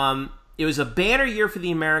 It was a banner year for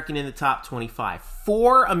the American in the top 25.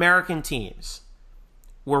 4 American teams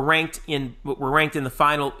were ranked in the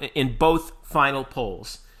final in both final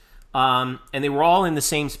polls. And they were all in the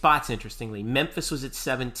same spots, interestingly. Memphis was at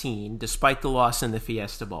 17, despite the loss in the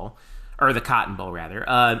Fiesta Bowl. Or the Cotton Bowl, rather.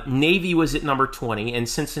 Navy was at number 20, and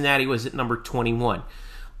Cincinnati was at number 21.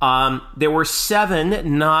 There were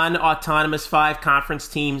 7 non-autonomous 5-conference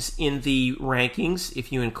teams in the rankings,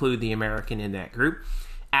 if you include the American in that group.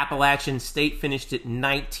 Appalachian State finished at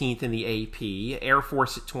 19th in the AP, Air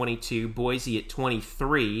Force at 22, Boise at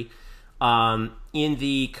 23. In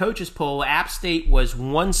the coaches poll, App State was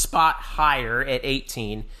 1 spot higher at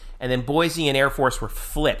 18, and then Boise and Air Force were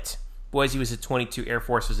flipped. Boise was at 22, Air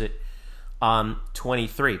Force was at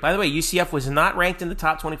 23. By the way, UCF was not ranked in the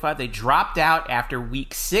top 25. They dropped out after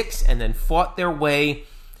week 6 and then fought their way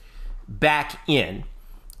back in.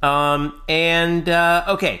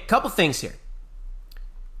 Okay, couple things here.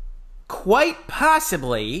 Quite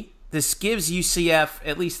possibly, this gives UCF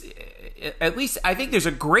at least I think there's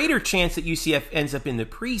a greater chance that UCF ends up in the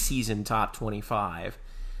preseason top 25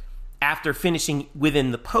 after finishing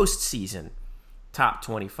within the postseason top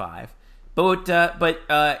 25. But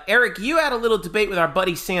Eric, you had a little debate with our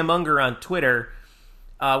buddy Sam Unger on Twitter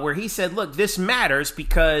where he said, look, this matters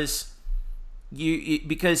because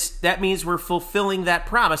that means we're fulfilling that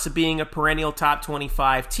promise of being a perennial top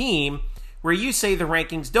 25 team where you say the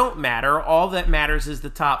rankings don't matter. All that matters is the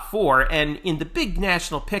top 4. And in the big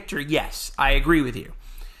national picture, yes, I agree with you.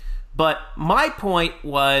 But my point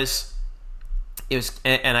was,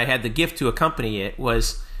 and I had the gift to accompany it,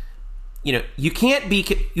 was, you can't be,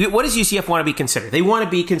 what does UCF want to be considered? They want to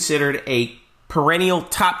be considered a perennial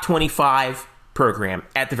top 25 program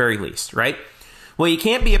at the very least, right? Well, you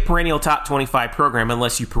can't be a perennial top 25 program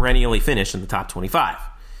unless you perennially finish in the top 25.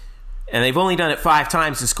 And they've only done it 5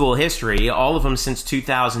 times in school history, all of them since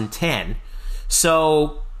 2010.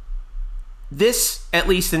 So this, at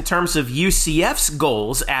least in terms of UCF's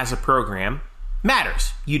goals as a program,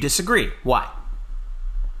 matters. You disagree. Why?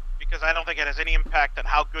 Because I don't think it has any impact on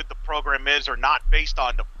how good the program is or not based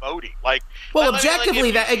on the voting.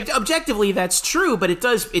 Objectively, that's true, but it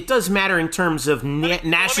does matter in terms of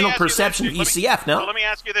national perception of UCF. No. So let me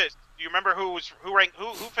ask you this: do you remember who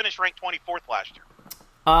finished ranked 24th last year?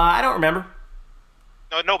 I don't remember.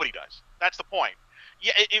 No, nobody does. That's the point.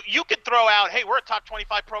 Yeah, you could throw out, hey, we're a top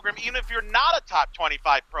 25 program, even if you're not a top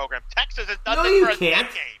 25 program. Texas has done this for a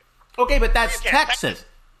decade. Okay, but that's Texas.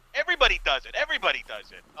 Everybody does it.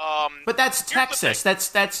 But that's Texas.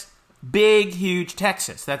 That's big, huge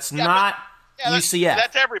Texas. That's not UCF.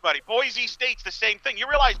 That's everybody. Boise State's the same thing. You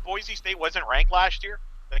realize Boise State wasn't ranked last year?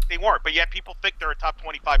 Like, they weren't, but yet people think they're a top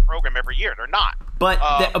 25 program every year. They're not. But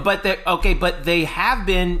they have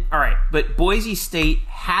been. All right, but Boise State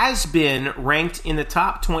has been ranked in the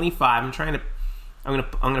top 25. I'm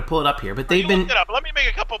gonna pull it up here, but they've been. Looked it up. Let me make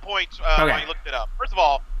a couple points while you looked it up. First of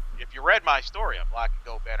all, if you read my story on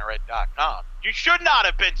blackandgoldbanneret.com, you should not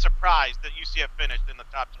have been surprised that UCF finished in the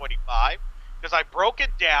top 25 because I broke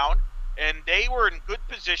it down and they were in good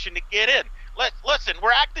position to get in. Listen,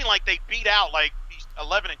 we're acting like they beat out like these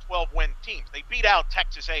 11 and 12 win teams. They beat out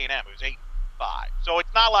Texas A&M, who's 8-5. So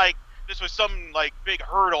it's not like this was some like big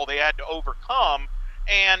hurdle they had to overcome.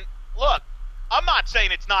 And look, I'm not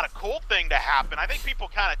saying it's not a cool thing to happen. I think people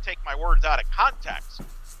kind of take my words out of context.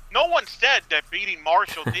 No one said that beating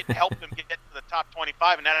Marshall didn't help them get to the top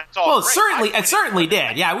 25, and that's all. Well, great. it certainly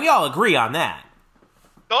did. Yeah, we all agree on that.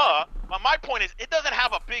 But my point is, it doesn't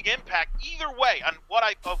have a big impact either way on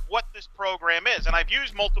what this program is. And I've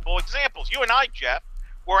used multiple examples. You and I, Jeff,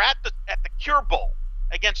 were at the Cure Bowl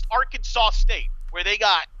against Arkansas State, where they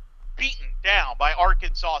got beaten down by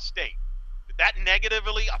Arkansas State. Did that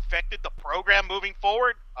negatively affected the program moving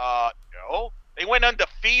forward? No. They went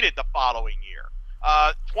undefeated the following year.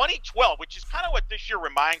 2012, which is kind of what this year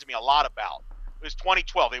reminds me a lot about, was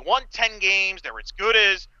 2012. They won 10 games. They were as good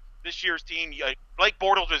as this year's team. Blake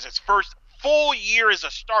Bortles was his first full year as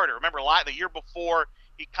a starter. Remember, the year before,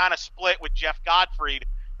 he kind of split with Jeff Gottfried.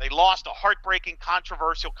 They lost a heartbreaking,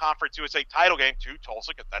 controversial Conference USA title game to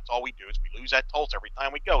Tulsa, because that's all we do is we lose at Tulsa every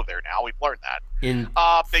time we go there now. We've learned that. In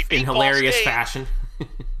hilarious fashion.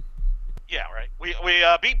 Yeah, right. We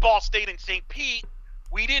beat Ball State in St. Pete.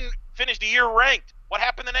 We didn't finish the year ranked. What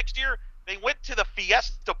happened the next year? They went to the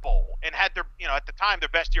Fiesta Bowl and had their, at the time, their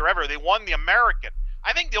best year ever. They won the American.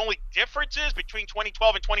 I think the only differences between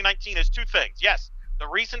 2012 and 2019 is two things. Yes, the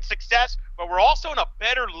recent success, but we're also in a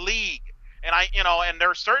better league. And and there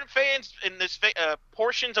are certain fans in this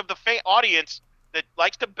portions of the audience that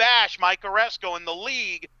likes to bash Mike Oresco in the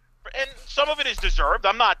league, and some of it is deserved.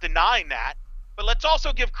 I'm not denying that. But let's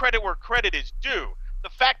also give credit where credit is due. The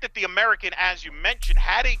fact that the American, as you mentioned,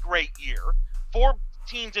 had a great year, 4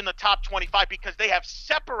 teams in the top 25, because they have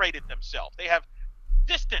separated themselves. They have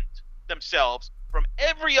distanced themselves from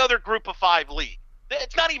every other Group of 5 league.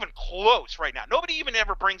 It's not even close right now. Nobody even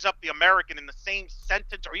ever brings up the American in the same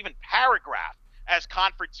sentence or even paragraph as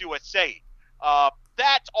Conference USA.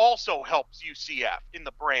 That also helps UCF in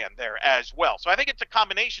the brand there as well. So I think it's a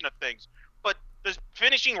combination of things. But does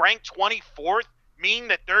finishing ranked 24th mean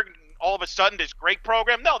that they're all of a sudden this great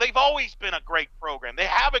program? No, they've always been a great program. They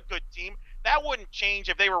have a good team. That wouldn't change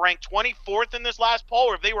if they were ranked 24th in this last poll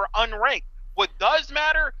or if they were unranked. What does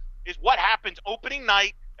matter is what happens opening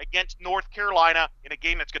night against North Carolina in a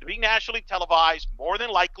game that's going to be nationally televised, more than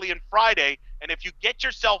likely on Friday. And if you get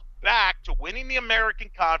yourself back to winning the American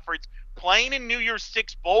Conference, playing in New Year's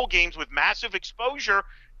Six bowl games with massive exposure,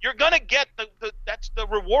 you're going to get the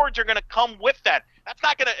rewards are going to come with that. That's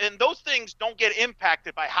not going to, and those things don't get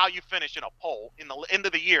impacted by how you finish in a poll in the end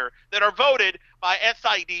of the year that are voted by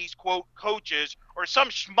SID's quote coaches or some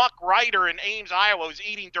schmuck writer in Ames, Iowa who's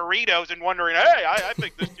eating Doritos and wondering, hey, I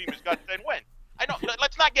think this team has got 10 wins.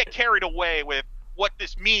 Let's not get carried away with what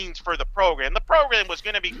this means for the program. The program was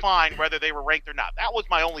going to be fine whether they were ranked or not. That was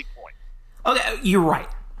my only point. Okay, you're right,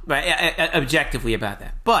 objectively about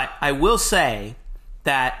that. But I will say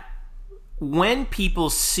that when people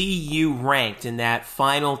see you ranked in that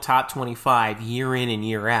final top 25 year in and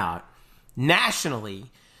year out,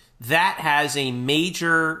 nationally, that has a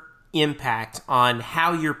major impact on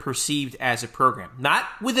how you're perceived as a program. Not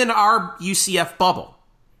within our UCF bubble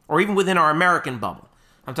or even within our American bubble.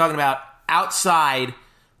 I'm talking about outside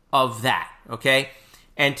of that, okay?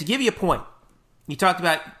 And to give you a point, you talked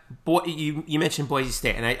about, you mentioned Boise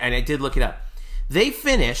State, and I did look it up. They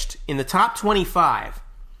finished in the top 25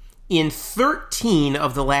 in 13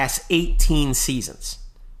 of the last 18 seasons.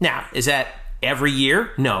 Now, is that every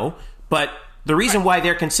year? No. But the reason why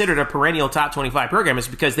they're considered a perennial top 25 program is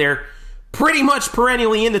because they're pretty much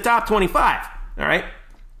perennially in the top 25. All right?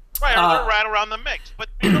 Right, they're right around the mix. But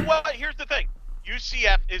you know what? Here's the thing.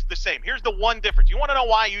 UCF is the same. Here's the one difference. You want to know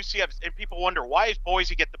why UCF, and people wonder, why is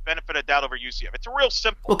Boise get the benefit of doubt over UCF? It's real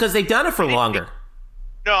simple. Well, because they've done it for longer.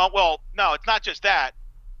 No, it's not just that.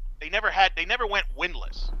 They never went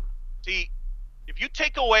winless. See, if you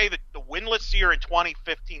take away the winless year in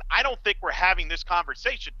 2015, I don't think we're having this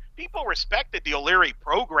conversation. People respected the O'Leary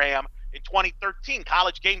program in 2013,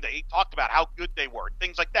 College Game Day. He talked about how good they were,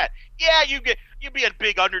 things like that. Yeah, you'd be a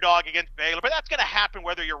big underdog against Baylor, but that's going to happen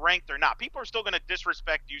whether you're ranked or not. People are still going to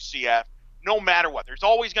disrespect UCF no matter what. There's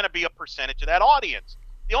always going to be a percentage of that audience.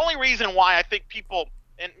 The only reason why I think people,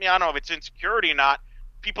 and I don't know if it's insecurity or not,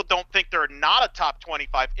 people don't think they're not a top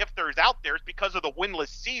 25 if there's out there is because of the winless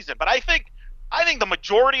season. But I think the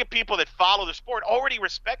majority of people that follow the sport already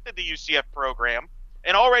respected the UCF program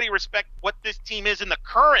and already respect what this team is in the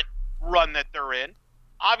current run that they're in,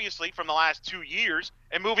 obviously from the last 2 years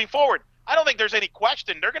and moving forward. I don't think there's any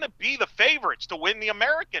question they're going to be the favorites to win the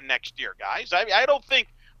American next year, guys. I don't think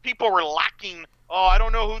people were lacking, I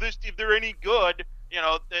don't know if they're any good.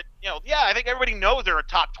 I think everybody knows they're a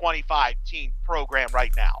top 25 team program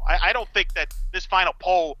right now. I don't think that this final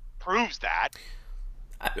poll proves that.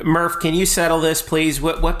 Murph, can you settle this, please?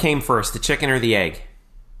 What came first, the chicken or the egg?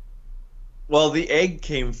 Well, the egg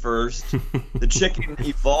came first. The chicken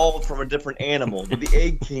evolved from a different animal, but the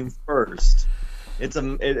egg came first. It's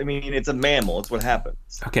a mammal. It's what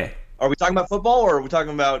happens. Okay. Are we talking about football or are we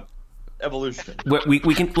talking about evolution? We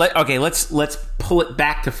can let's pull it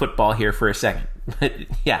back to football here for a second.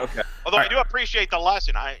 Yeah. Okay. Although I do appreciate the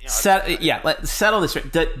lesson. Let's settle this.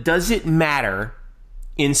 Does it matter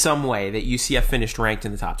in some way that UCF finished ranked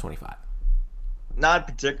in the top 25? Not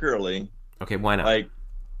particularly. Okay, why not?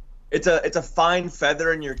 It's a fine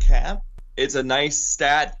feather in your cap. It's a nice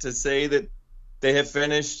stat to say that they have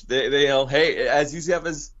finished. They hey, as UCF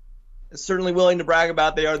is certainly willing to brag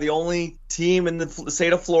about, they are the only team in the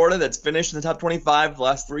state of Florida that's finished in the top 25 the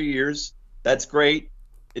last 3 years. That's great.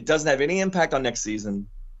 It doesn't have any impact on next season,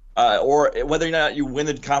 or whether or not you win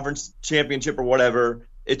the conference championship or whatever.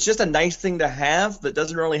 It's just a nice thing to have that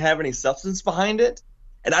doesn't really have any substance behind it.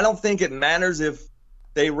 And I don't think it matters if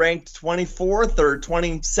they ranked 24th or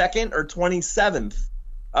 22nd or 27th.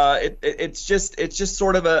 It's just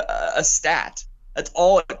sort of a stat. That's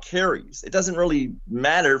all it carries. It doesn't really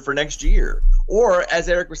matter for next year. Or, as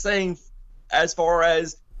Eric was saying, as far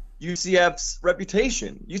as UCF's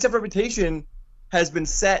reputation. UCF's reputation has been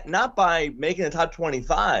set not by making the top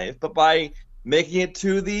 25, but by making it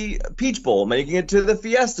to the Peach Bowl, making it to the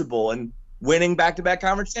Fiesta Bowl, and winning back-to-back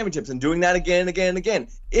conference championships and doing that again and again and again.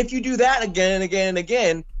 If you do that again and again and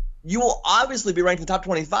again, you will obviously be ranked in the top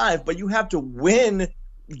 25, but you have to win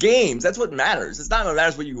games. That's what matters. It's not what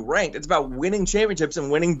matters what you ranked. It's about winning championships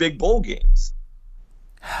and winning big bowl games.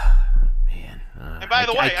 Man, and by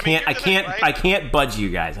the way, I can't budge you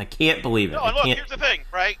guys. I can't believe it. No, and look, here's the thing,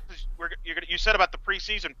 right? You said about the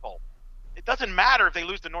preseason poll. It doesn't matter if they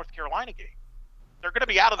lose the North Carolina game. They're going to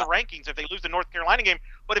be out of the rankings if they lose the North Carolina game.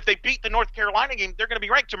 But if they beat the North Carolina game, they're going to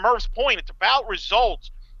be ranked. To Murph's point, it's about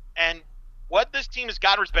results. And what this team has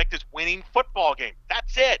got to respect is winning football games.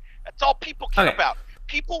 That's it. That's all people care about.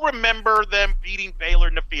 People remember them beating Baylor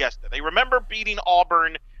in the Fiesta. They remember beating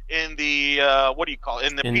Auburn in the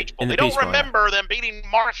in the Peach Bowl. They don't remember them beating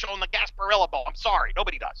Marshall in the Gasparilla Bowl. I'm sorry,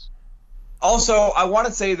 nobody does. Also, I want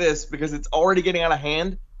to say this because it's already getting out of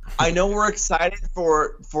hand. I know we're excited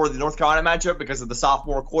for the North Carolina matchup because of the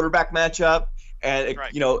sophomore quarterback matchup, and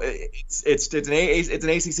it's an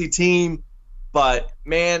ACC team. But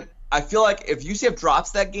man, I feel like if UCF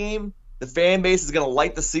drops that game, the fan base is going to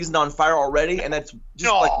light the season on fire already, and that's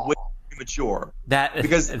just way premature.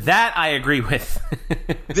 That I agree with.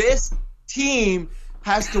 This team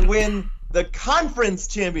has to win the conference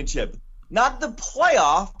championship, not the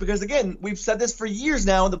playoff, because, again, we've said this for years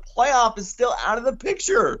now, the playoff is still out of the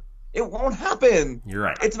picture. It won't happen. You're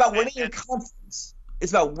right. It's about winning your conference.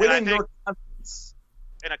 It's about winning your conference.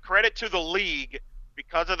 And a credit to the league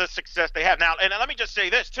because of the success they have. Now, and let me just say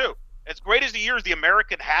this, too. As great as the years the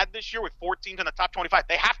American had this year with 4 teams in the top 25,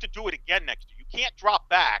 they have to do it again next year. You can't drop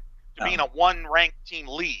back to be in a one-ranked team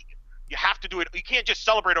league. You have to do it. You can't just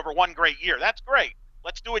celebrate over one great year. That's great.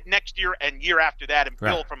 Let's do it next year and year after that and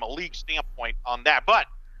build from a league standpoint on that. But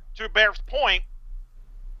to Bear's point,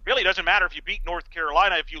 really doesn't matter if you beat North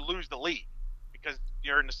Carolina if you lose the league, because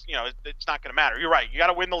you're in this, it's not going to matter. You're right. You got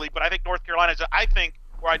to win the league. But I think North Carolina is,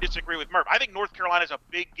 where I disagree with Murph, I think North Carolina is a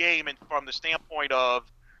big game from the standpoint of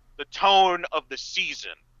the tone of the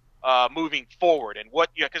season moving forward. And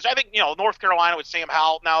because I think, North Carolina with Sam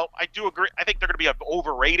Howell, now I do agree. I think they're going to be an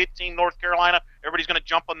overrated team, North Carolina. Everybody's going to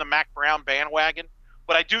jump on the Mac Brown bandwagon.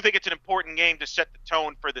 But I do think it's an important game to set the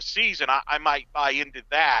tone for the season. I might buy into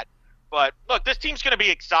that. But, look, this team's going to be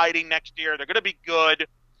exciting next year. They're going to be good.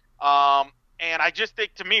 And I just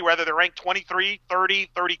think, to me, whether they're ranked 23,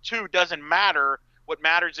 30, 32, doesn't matter. What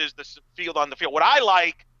matters is the field on the field. What I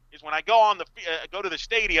like is when I go go to the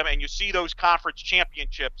stadium and you see those conference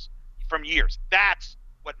championships from years. That's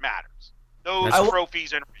what matters. Those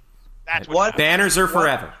trophies and that's what banners are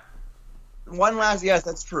forever. One last, yes,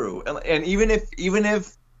 that's true. And even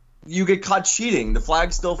if you get caught cheating, the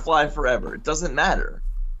flags still fly forever. It doesn't matter.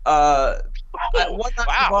 Wow,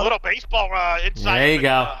 a little baseball insight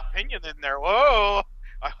opinion in there. Whoa.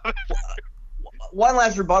 One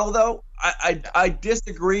last rebuttal, though. I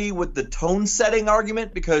disagree with the tone-setting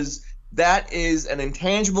argument, because that is an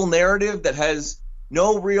intangible narrative that has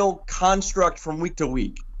no real construct from week to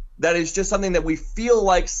week. That is just something that we feel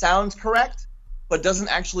like sounds correct, but doesn't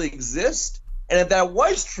actually exist. And if that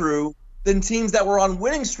was true, then teams that were on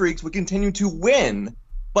winning streaks would continue to win.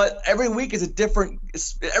 But every week is a different.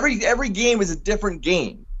 Every game is a different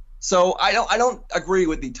game. So I don't agree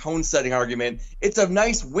with the tone-setting argument. It's a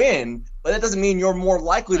nice win, but that doesn't mean you're more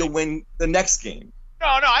likely to win the next game. No,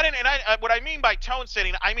 I didn't. And what I mean by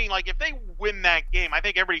tone-setting, I mean, like, if they win that game, I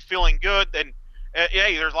think everybody's feeling good. And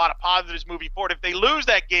hey, there's a lot of positives moving forward. If they lose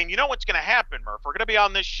that game, you know what's going to happen, Murph? We're going to be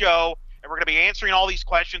on this show, and we're going to be answering all these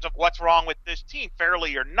questions of what's wrong with this team,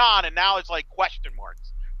 fairly or not. And now it's like question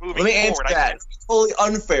marks moving forward. Let me answer that. It's totally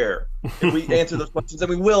unfair if we answer those questions,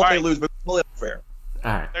 and we will if they lose, but it's totally unfair.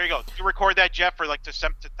 All right. There you go. Did you record that, Jeff, for like the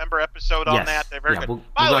September episode on that? They're very good. We'll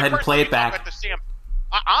go ahead and play it back.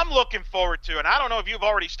 I'm looking forward to, and I don't know if you've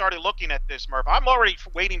already started looking at this, Murph. I'm already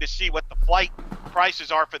waiting to see what the flight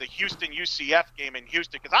prices are for the Houston UCF game in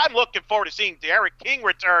Houston, because I'm looking forward to seeing D'Eriq King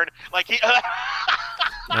return. Like he.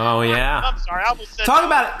 Oh yeah. I'm sorry. I almost said talk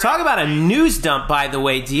about a news dump, by the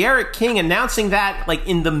way. D'Eriq King announcing that like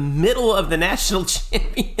in the middle of the national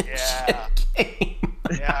championship game.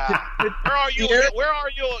 Yeah. Where are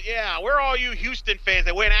you? Yeah. Where are you, Houston fans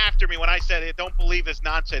that went after me when I said, hey, don't believe this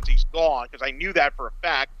nonsense? He's gone, because I knew that for a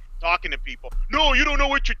fact. Talking to people. No, you don't know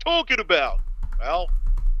what you're talking about. Well,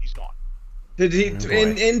 he's gone. Did he?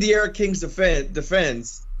 In D'Eriq King's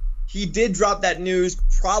defense, he did drop that news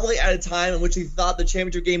probably at a time in which he thought the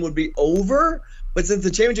championship game would be over. But since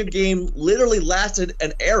the championship game literally lasted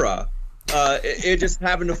an era, it just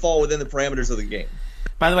happened to fall within the parameters of the game.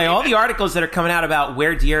 By the way, all the articles that are coming out about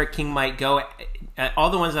where D'Eriq King might go,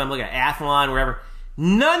 all the ones that I'm looking at, Athlon, wherever,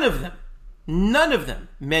 none of them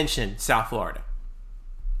mention South Florida.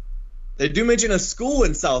 They do mention a school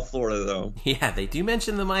in South Florida, though. Yeah, they do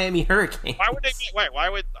mention the Miami Hurricanes. Why would they? Why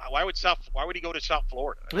would he go to South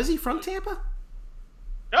Florida? Was he from Tampa?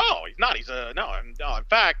 No, he's not. No. In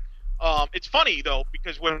fact, it's funny though,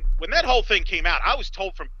 because when that whole thing came out, I was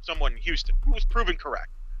told from someone in Houston who was proven correct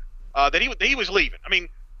that he was leaving. I mean,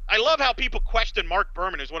 I love how people question Mark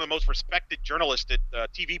Berman, who's one of the most respected journalists at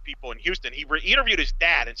TV people in Houston. He interviewed his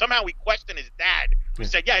dad, and somehow we questioned his dad. He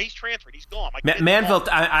said, "Yeah, he's transferred. He's gone." Manville.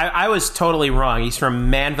 I was totally wrong. He's from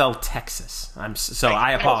Manville, Texas.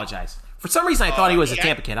 I apologize. For some reason, I thought he was a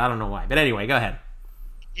Tampa kid. I don't know why. But anyway, go ahead.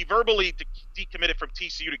 He verbally decommitted from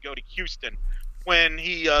TCU to go to Houston. When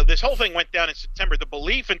this whole thing went down in September, the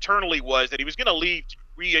belief internally was that he was going to leave to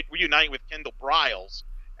reunite with Kendall Briles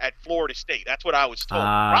at Florida State. That's what I was told. The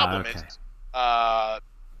problem is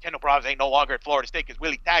Kendall Briles ain't no longer at Florida State because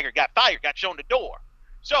Willie Taggart got fired, got shown the door.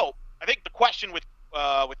 So I think the question with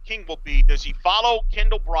King will be, does he follow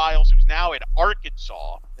Kendall Briles, who's now at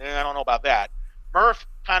Arkansas? I don't know about that. Murph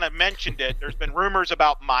kind of mentioned it. There's been rumors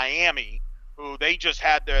about Miami, who they just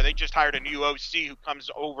hired a new OC who comes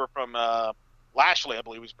over from Lashley, I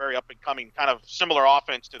believe, was very up and coming, kind of similar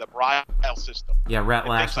offense to the Briles system. Yeah, Rhett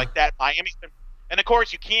Lashley. Things like that. Miami's been. And, of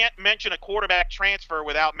course, you can't mention a quarterback transfer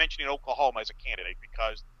without mentioning Oklahoma as a candidate,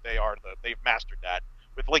 because they've mastered that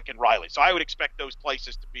with Lincoln Riley. So I would expect those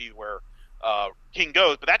places to be where King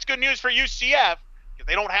goes. But that's good news for UCF, because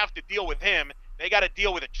they don't have to deal with him. They got to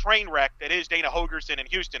deal with a train wreck that is Dana Holgorsen in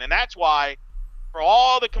Houston. And that's why, for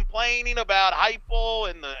all the complaining about Heupel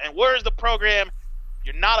and where's the program,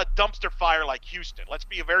 You're not a dumpster fire like Houston. Let's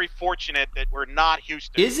be very fortunate that we're not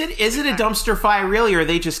Houston. Is it a dumpster fire really, or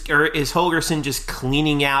is Holgorsen just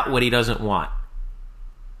cleaning out what he doesn't want?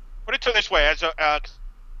 Put it to this way, as I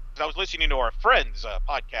was listening to our friends'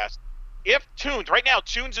 podcast, if right now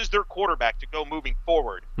Tunes is their quarterback to go moving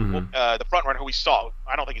forward, the front runner who we saw,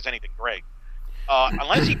 I don't think is anything great.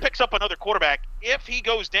 Unless he picks up another quarterback, if he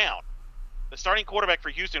goes down, the starting quarterback for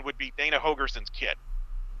Houston would be Dana Holgorsen's kid.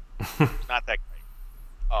 It's not that great.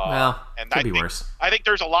 And could be worse. I think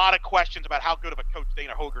there's a lot of questions about how good of a coach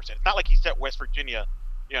Dana Holgorsen. It's not like he set West Virginia.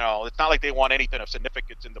 It's not like they won anything of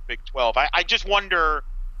significance in the Big 12. I just wonder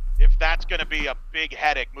if that's going to be a big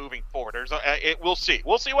headache moving forward. We'll see.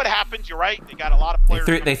 We'll see what happens. You're right. They got a lot of players.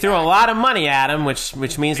 They threw a lot of money at him,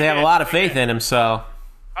 which means they have a lot of faith in him. So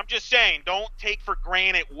I'm just saying, don't take for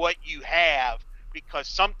granted what you have, because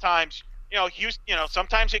sometimes Houston.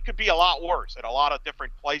 Sometimes it could be a lot worse at a lot of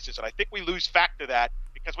different places, and I think we lose fact of that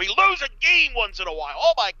because we lose a game once in a while.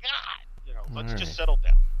 Oh my God! Let's just settle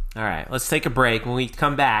down. All right, let's take a break. When we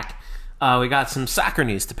come back, we got some soccer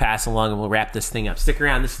news to pass along, and we'll wrap this thing up. Stick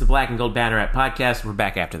around. This is the Black and Gold Banneret Podcast. We're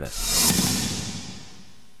back after this.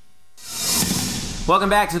 Welcome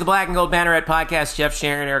back to the Black and Gold Banneret Podcast. Jeff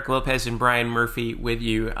Sharon, Eric Lopez, and Brian Murphy with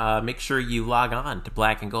you. Make sure you log on to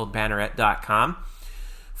blackandgoldbanneret.com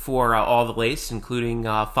for all the latest, including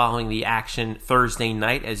following the action Thursday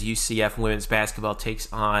night as UCF women's basketball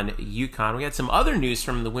takes on UConn. We had some other news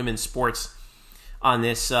from the women's sports on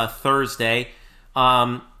this Thursday.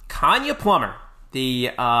 Kanya Plummer,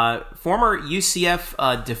 the former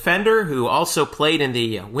UCF defender who also played in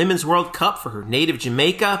the Women's World Cup for her native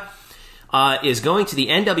Jamaica, is going to the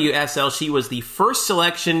NWSL. She was the first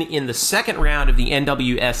selection in the second round of the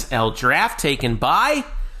NWSL draft, taken by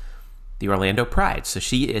the Orlando Pride. So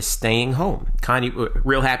she is staying home. Kanya,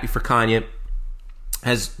 real happy for Kanya,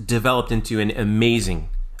 has developed into an amazing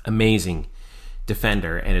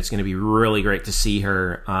defender, and it's going to be really great to see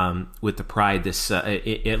her with the Pride this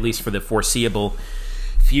at least for the foreseeable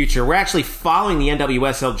future. We're actually following the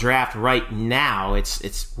NWSL draft right now.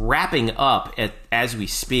 It's wrapping up as we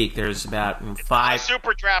speak. There's about five. It's not a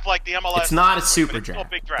super draft like the MLS. It's not a super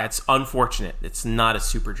draft. Big draft. That's unfortunate. It's not a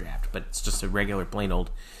super draft, but it's just a regular plain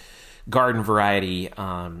old garden variety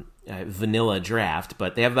vanilla draft.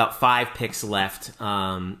 But they have about 5 picks left.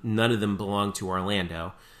 None of them belong to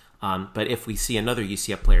Orlando. But if we see another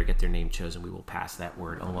UCF player get their name chosen, we will pass that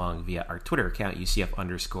word along via our Twitter account,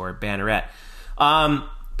 UCF_Banneret.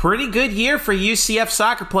 Pretty good year for UCF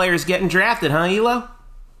soccer players getting drafted, huh, Elo?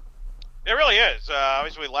 It really is.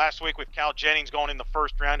 Obviously, last week with Cal Jennings going in the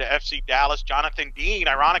first round to FC Dallas, Jonathan Dean,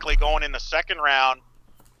 ironically, going in the second round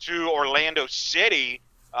to Orlando City.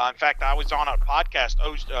 In fact, I was on a podcast,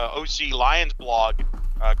 OC Lions blog,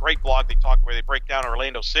 great blog where they break down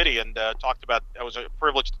Orlando City, and talked about. It was a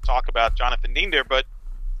privilege to talk about Jonathan Dean there, but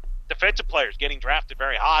defensive players getting drafted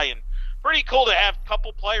very high, and pretty cool to have a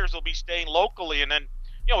couple players will be staying locally. And then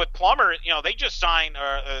with Plummer, they just signed.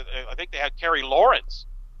 I think they had Carrie Lawrence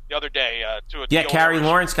the other day to a deal. Yeah, Carrie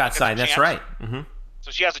Lawrence got signed. That's right. Mm-hmm.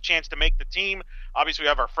 So she has a chance to make the team. Obviously, we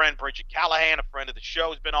have our friend Bridget Callahan, a friend of the show,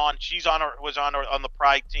 has been on. She's was on the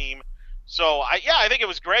Pride team. So I think it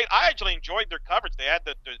was great. I actually enjoyed their coverage. They had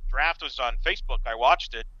the draft was on Facebook. I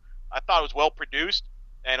watched it. I thought it was well produced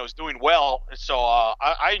and it was doing well. So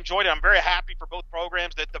I enjoyed it. I'm very happy for both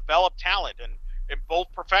programs that develop talent and both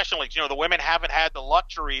professional leagues. The women haven't had the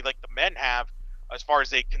luxury like the men have as far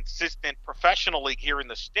as a consistent professional league here in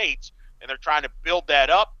the States, and they're trying to build that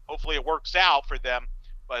up. Hopefully it works out for them.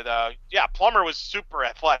 But, Plummer was super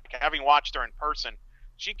athletic. Having watched her in person,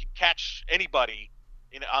 she could catch anybody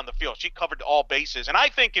on the field. She covered all bases. And I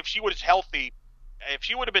think if she would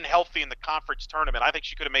have been healthy in the conference tournament, I think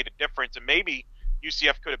she could have made a difference. And maybe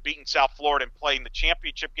UCF could have beaten South Florida and played in the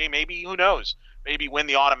championship game. Maybe, who knows, maybe win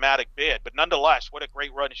the automatic bid. But nonetheless, what a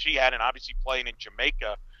great run she had, and obviously playing in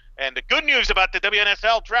Jamaica. And the good news about the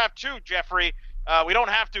WNSL draft, too, Jeffrey, we don't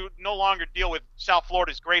have to no longer deal with South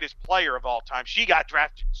Florida's greatest player of all time. She got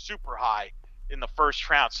drafted super high in the first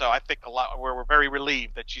round, so I think we're very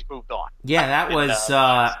relieved that she's moved on. Yeah,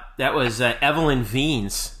 that was Evelyn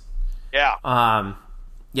Veens. Yeah.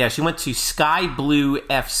 She went to Sky Blue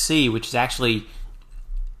FC, which is actually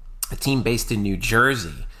a team based in New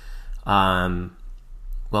Jersey.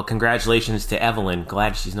 Well, congratulations to Evelyn.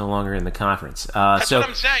 Glad she's no longer in the conference. That's what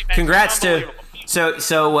I'm saying, man. Congrats to.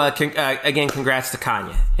 Again, congrats to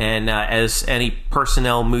Kanya. And as any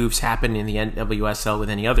personnel moves happen in the NWSL with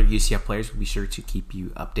any other UCF players, we'll be sure to keep you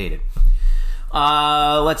updated.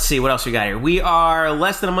 Let's see, what else we got here? We are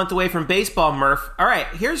less than a month away from baseball, Murph. All right,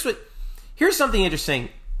 here's something interesting.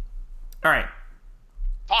 All right.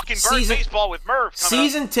 Talking bird baseball with Murph.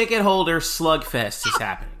 Season ticket holder slugfest is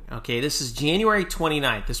happening. Okay, this is January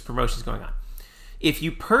 29th. This promotion is going on. If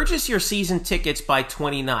you purchase your season tickets by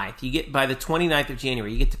 29th, you get by the 29th of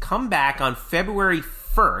January, you get to come back on February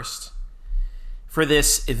 1st for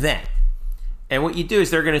this event. And what you do is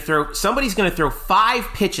somebody's going to throw 5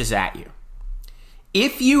 pitches at you.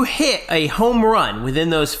 If you hit a home run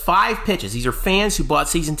within those 5 pitches, these are fans who bought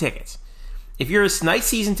season tickets. If you're a nice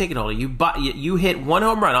season ticket holder, you hit 1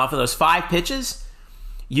 home run off of those 5 pitches,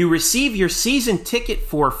 you receive your season ticket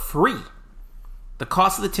for free. The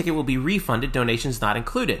cost of the ticket will be refunded, donations not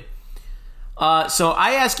included. So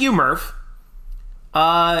I ask you, Murph,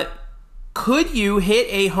 could you hit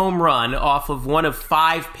a home run off of one of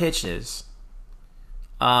 5 pitches?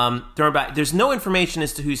 Thrown back. There's no information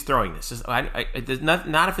as to who's throwing this.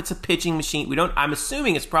 Not if it's a pitching machine. I'm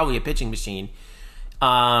assuming it's probably a pitching machine.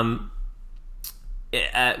 But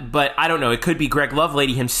I don't know. It could be Greg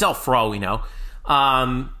Lovelady himself, for all we know.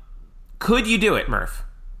 Could you do it, Murph?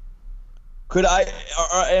 Could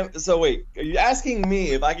I? So wait, are you asking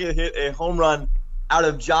me if I could hit a home run out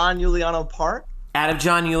of John Juliano Park? Out of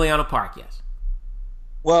John Juliano Park, yes.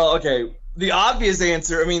 Well, okay. The obvious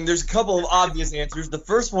answer, I mean, there's a couple of obvious answers. The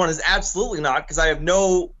first one is absolutely not, because I have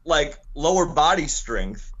no lower body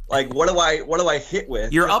strength. Like, what do I hit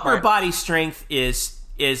with? Your upper body strength is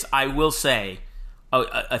I will say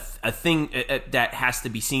a thing that has to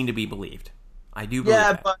be seen to be believed. I do believe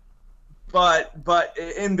that. But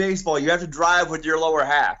in baseball, you have to drive with your lower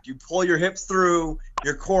half. You pull your hips through,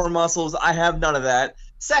 your core muscles. I have none of that.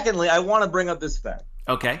 Secondly, I want to bring up this fact.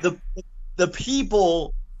 Okay. The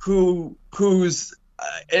people whose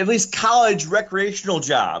at least college recreational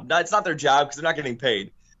job, it's not their job because they're not getting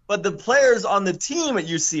paid, but the players on the team at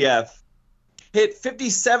UCF hit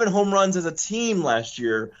 57 home runs as a team last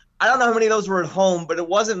year. I don't know how many of those were at home, but it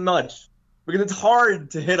wasn't much. Because it's hard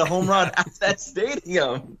to hit a home run at that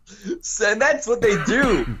stadium. So, and that's what they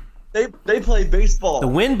do. They play baseball. The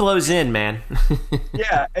wind blows in, man.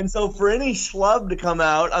 Yeah, and so for any schlub to come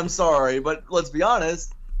out, I'm sorry, but let's be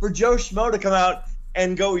honest, for Joe Schmo to come out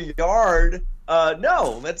and go yard,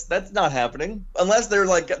 no, that's not happening. Unless they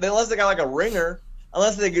got a ringer,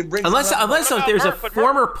 unless they could bring unless there's a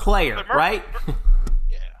former player, right?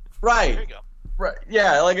 Yeah. Right. There you go. Right,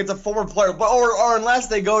 yeah, it's a former player, but or unless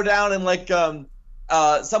they go down and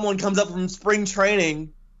someone comes up from spring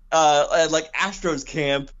training at Astros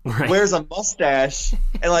camp, right, wears a mustache,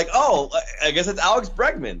 and I guess it's Alex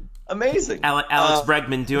Bregman. Amazing. Alex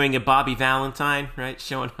Bregman doing a Bobby Valentine, right?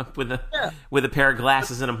 Showing up with a pair of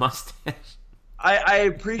glasses and a mustache. I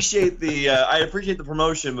appreciate the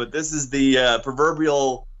promotion, but this is the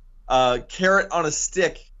proverbial carrot on a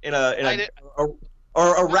stick in a rabbit.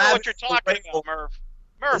 What you're talking about, Murph?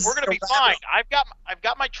 Murph, we're gonna be fine. I've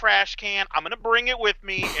got my trash can. I'm gonna bring it with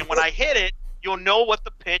me, and when I hit it, you'll know what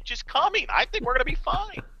the pitch is coming. I think we're gonna be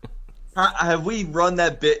fine. Have we run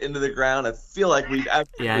that bit into the ground? I feel like we've.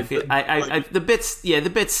 Yeah, the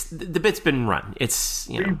bit's been run. It's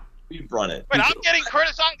we've run it. But I'm getting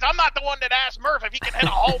criticized. I'm not the one that asked Murph if he can hit a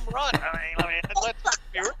home run. I mean, let's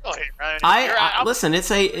be real here. Listen, it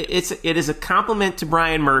is a compliment to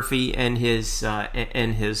Brian Murphy and his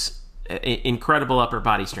incredible upper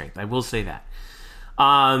body strength. I will say that.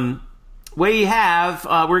 We have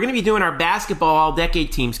we're going to be doing our basketball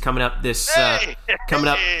all-decade teams coming up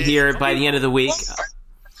here by the end of the week.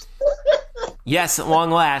 Yes, at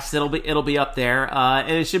long last, it'll be up there,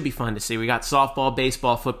 and it should be fun to see. We got softball,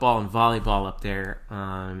 baseball, football, and volleyball up there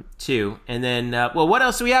too. And then, what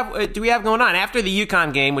else do we have? Going on after the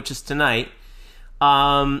UConn game, which is tonight?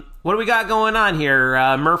 What do we got going on here,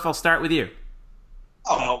 Murph? I'll start with you.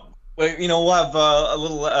 Oh, well, we'll have a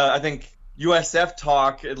little. I think USF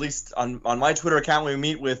talk, at least on my Twitter account. When we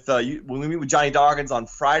meet with Johnny Dawkins on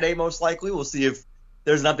Friday, most likely we'll see if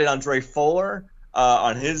there's an update on Dre Fuller.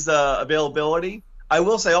 On his availability. I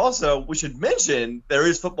will say also, we should mention there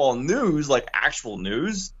is football news, actual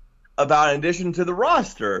news, about in addition to the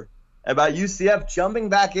roster, about UCF jumping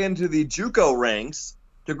back into the JUCO ranks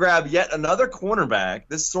to grab yet another cornerback.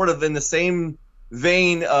 This is sort of in the same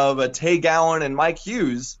vein of Tay Gowan and Mike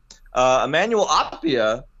Hughes. Emmanuel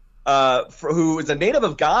Apia, who is a native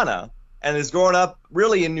of Ghana and is growing up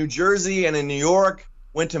really in New Jersey and in New York,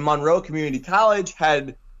 went to Monroe Community College,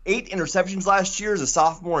 had 8 interceptions last year as a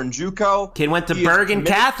sophomore in JUCO. Kid went to Bergen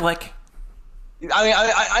Catholic. I mean,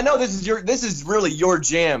 I know this is really your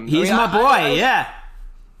jam. He's my boy, yeah.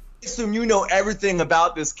 I assume you know everything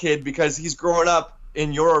about this kid because he's growing up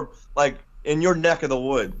in your neck of the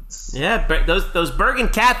woods. Yeah, those Bergen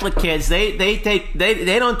Catholic kids, they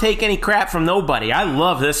don't take any crap from nobody. I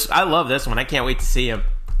love this one. I can't wait to see him.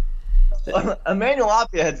 Emmanuel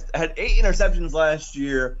Apia had 8 interceptions last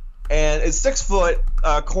year, and is 6 foot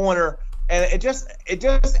corner, and it just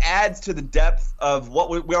adds to the depth of what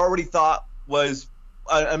we already thought was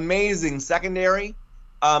an amazing secondary.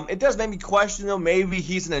 It does make me question, though, maybe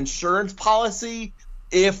he's an insurance policy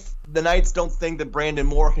if the Knights don't think that Brandon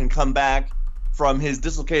Moore can come back from his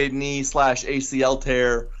dislocated knee / ACL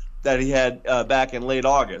tear that he had back in late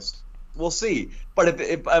August. We'll see. But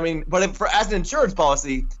if as an insurance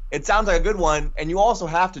policy, it sounds like a good one, and you also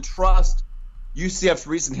have to trust UCF's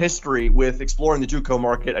recent history with exploring the JUCO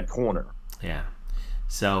market at corner. Yeah.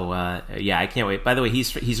 So I can't wait. By the way,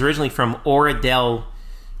 he's originally from Oradell,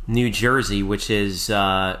 New Jersey, which is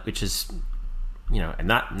not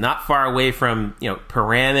far away from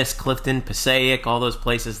Paramus, Clifton, Passaic, all those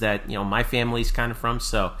places that my family's kind of from.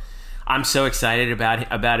 So I'm so excited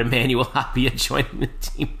about Emmanuel Apia joining the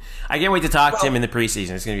team. I can't wait to talk to him in the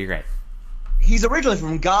preseason. It's going to be great. He's originally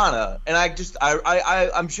from Ghana, and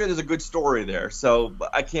I'm sure there's a good story there. So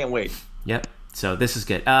I can't wait. Yep. So this is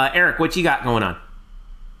good. Eric, what you got going on?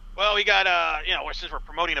 Well, we got, since we're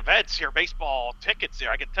promoting events here, baseball tickets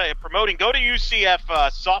there, I can tell you, go to UCF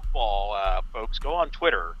softball, folks. Go on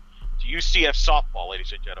Twitter to UCF softball,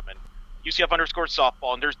 ladies and gentlemen.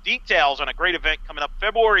 UCF_softball. And there's details on a great event coming up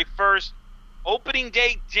February 1st, opening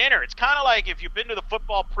day dinner. It's kind of like if you've been to the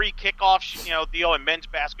football pre-kickoff, deal in men's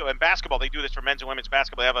basketball. In basketball, they do this for men's and women's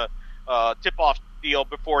basketball. They have a tip-off deal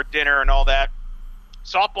before dinner and all that.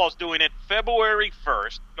 Softball's doing it February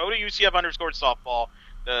 1st. Go to UCF_softball.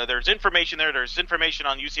 There's information there. There's information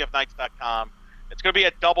on UCFKnights.com. It's going to be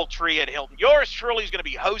at Doubletree at Hilton. Yours truly is going to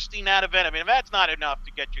be hosting that event. I mean, if that's not enough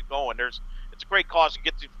to get you going, it's a great cause to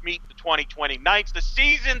get to meet the 2020 Knights. The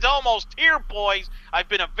season's almost here, boys. I've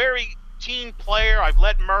been a very team player. I've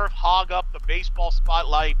let Murph hog up the baseball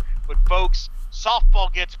spotlight. But, folks,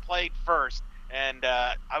 softball gets played first. And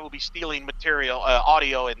I will be stealing material,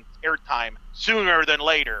 audio, and airtime sooner than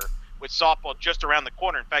later with softball just around the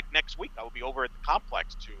corner. In fact, next week I will be over at the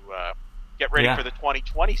complex to get ready for the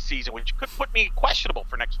 2020 season, which could put me questionable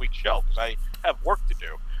for next week's show because I have work to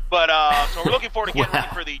do. But so we're looking forward to getting ready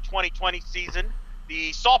for the 2020 season.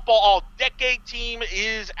 The softball all-decade team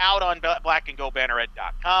is out on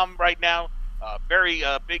blackandgoldbanneret.com right now. Very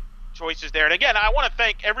big choices there. And again, I want to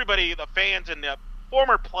thank everybody, the fans and the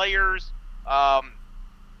former players that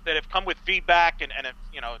have come with feedback and have,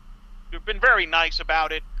 you've been very nice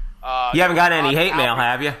about it. You haven't got any hate mail,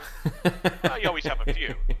 have you? You always have a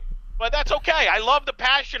few. But that's okay. I love the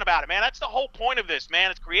passion about it, man. That's the whole point of this,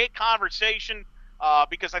 man. It's create conversation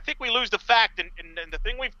because I think we lose the fact, and the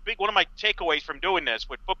thing one of my takeaways from doing this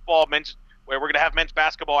with football, where we're going to have men's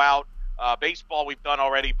basketball out, baseball we've done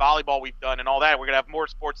already, volleyball we've done, and all that. We're going to have more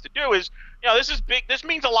sports to do is, this is big. This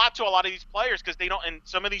means a lot to a lot of these players because they don't, in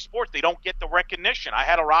some of these sports, they don't get the recognition. I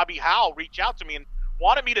had a Robbie Howell reach out to me and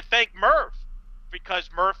wanted me to thank Murph because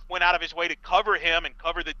Murph went out of his way to cover him and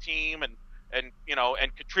cover the team and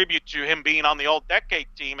contribute to him being on the all decade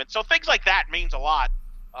team. And so things like that means a lot,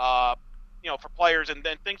 for players and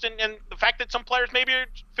then things. And the fact that some players maybe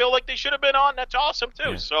feel like they should have been on, that's awesome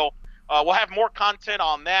too. Yeah. So we'll have more content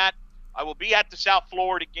on that. I will be at the South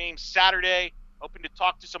Florida game Saturday, hoping to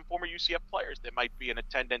talk to some former UCF players that might be in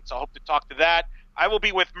attendance. I hope to talk to that. I will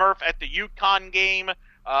be with Murph at the UConn game,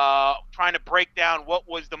 trying to break down what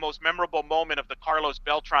was the most memorable moment of the Carlos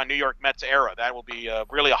Beltran New York Mets era. That will be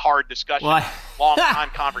really a hard discussion, long time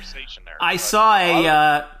conversation there. I saw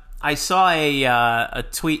a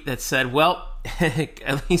tweet that said, well,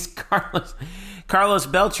 at least Carlos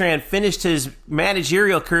Beltran finished his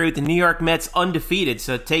managerial career with the New York Mets undefeated.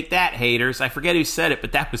 So take that, haters. I forget who said it,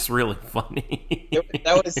 but that was really funny.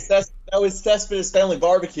 that was Cespedes Family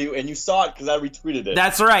Barbecue, and you saw it because I retweeted it.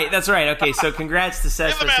 That's right. Okay, so congrats to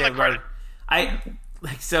Cespedes Family Barbecue.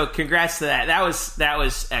 So congrats to that. That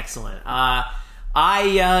was excellent.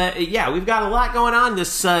 We've got a lot going on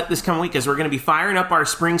this coming week as we're going to be firing up our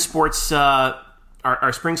spring sports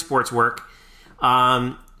our spring sports work.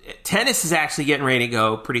 Tennis is actually getting ready to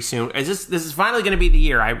go pretty soon. This is finally going to be the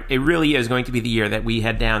year. It really is going to be the year that we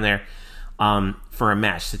head down there for a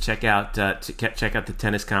match to check out the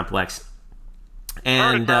tennis complex.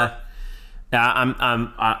 And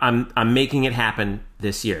I'm making it happen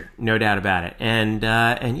this year, no doubt about it. And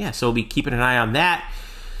so we'll be keeping an eye on that.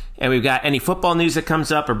 And we've got any football news that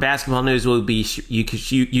comes up or basketball news will be you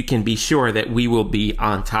can be sure that we will be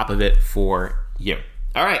on top of it for you.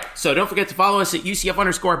 All right, so don't forget to follow us at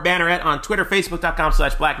UCF_Banneret on Twitter,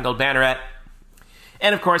 Facebook.com/blackandgoldbanneret,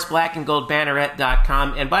 and of course,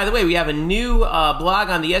 blackandgoldbanneret.com. And by the way, we have a new blog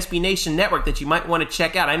on the SB Nation Network that you might want to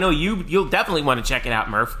check out. I know you'll definitely want to check it out,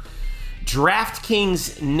 Murph.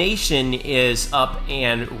 DraftKings Nation is up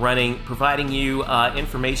and running, providing you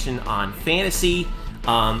information on fantasy,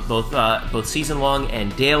 both season long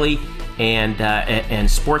and daily, and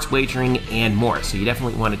sports wagering and more. So you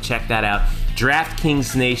definitely want to check that out.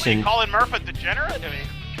 DraftKings Nation. You calling Murph a degenerate? I mean,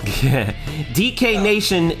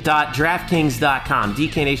 DKNation.DraftKings.com.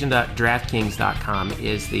 DKNation.DraftKings.com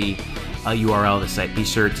is the URL of the site. Be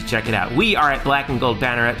sure to check it out. We are at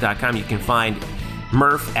blackandgoldbanneret.com. You can find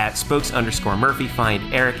Murph at spokes_Murphy.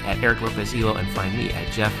 Find Eric at Eric Lopez Elo, and find me at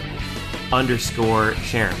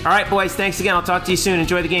Jeff_Sharon. All right, boys. Thanks again. I'll talk to you soon.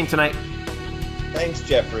 Enjoy the game tonight. Thanks,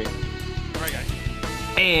 Jeffrey. all right, guys.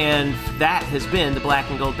 And that has been the Black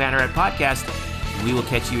and Gold Banneret podcast. We will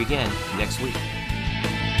catch you again next week.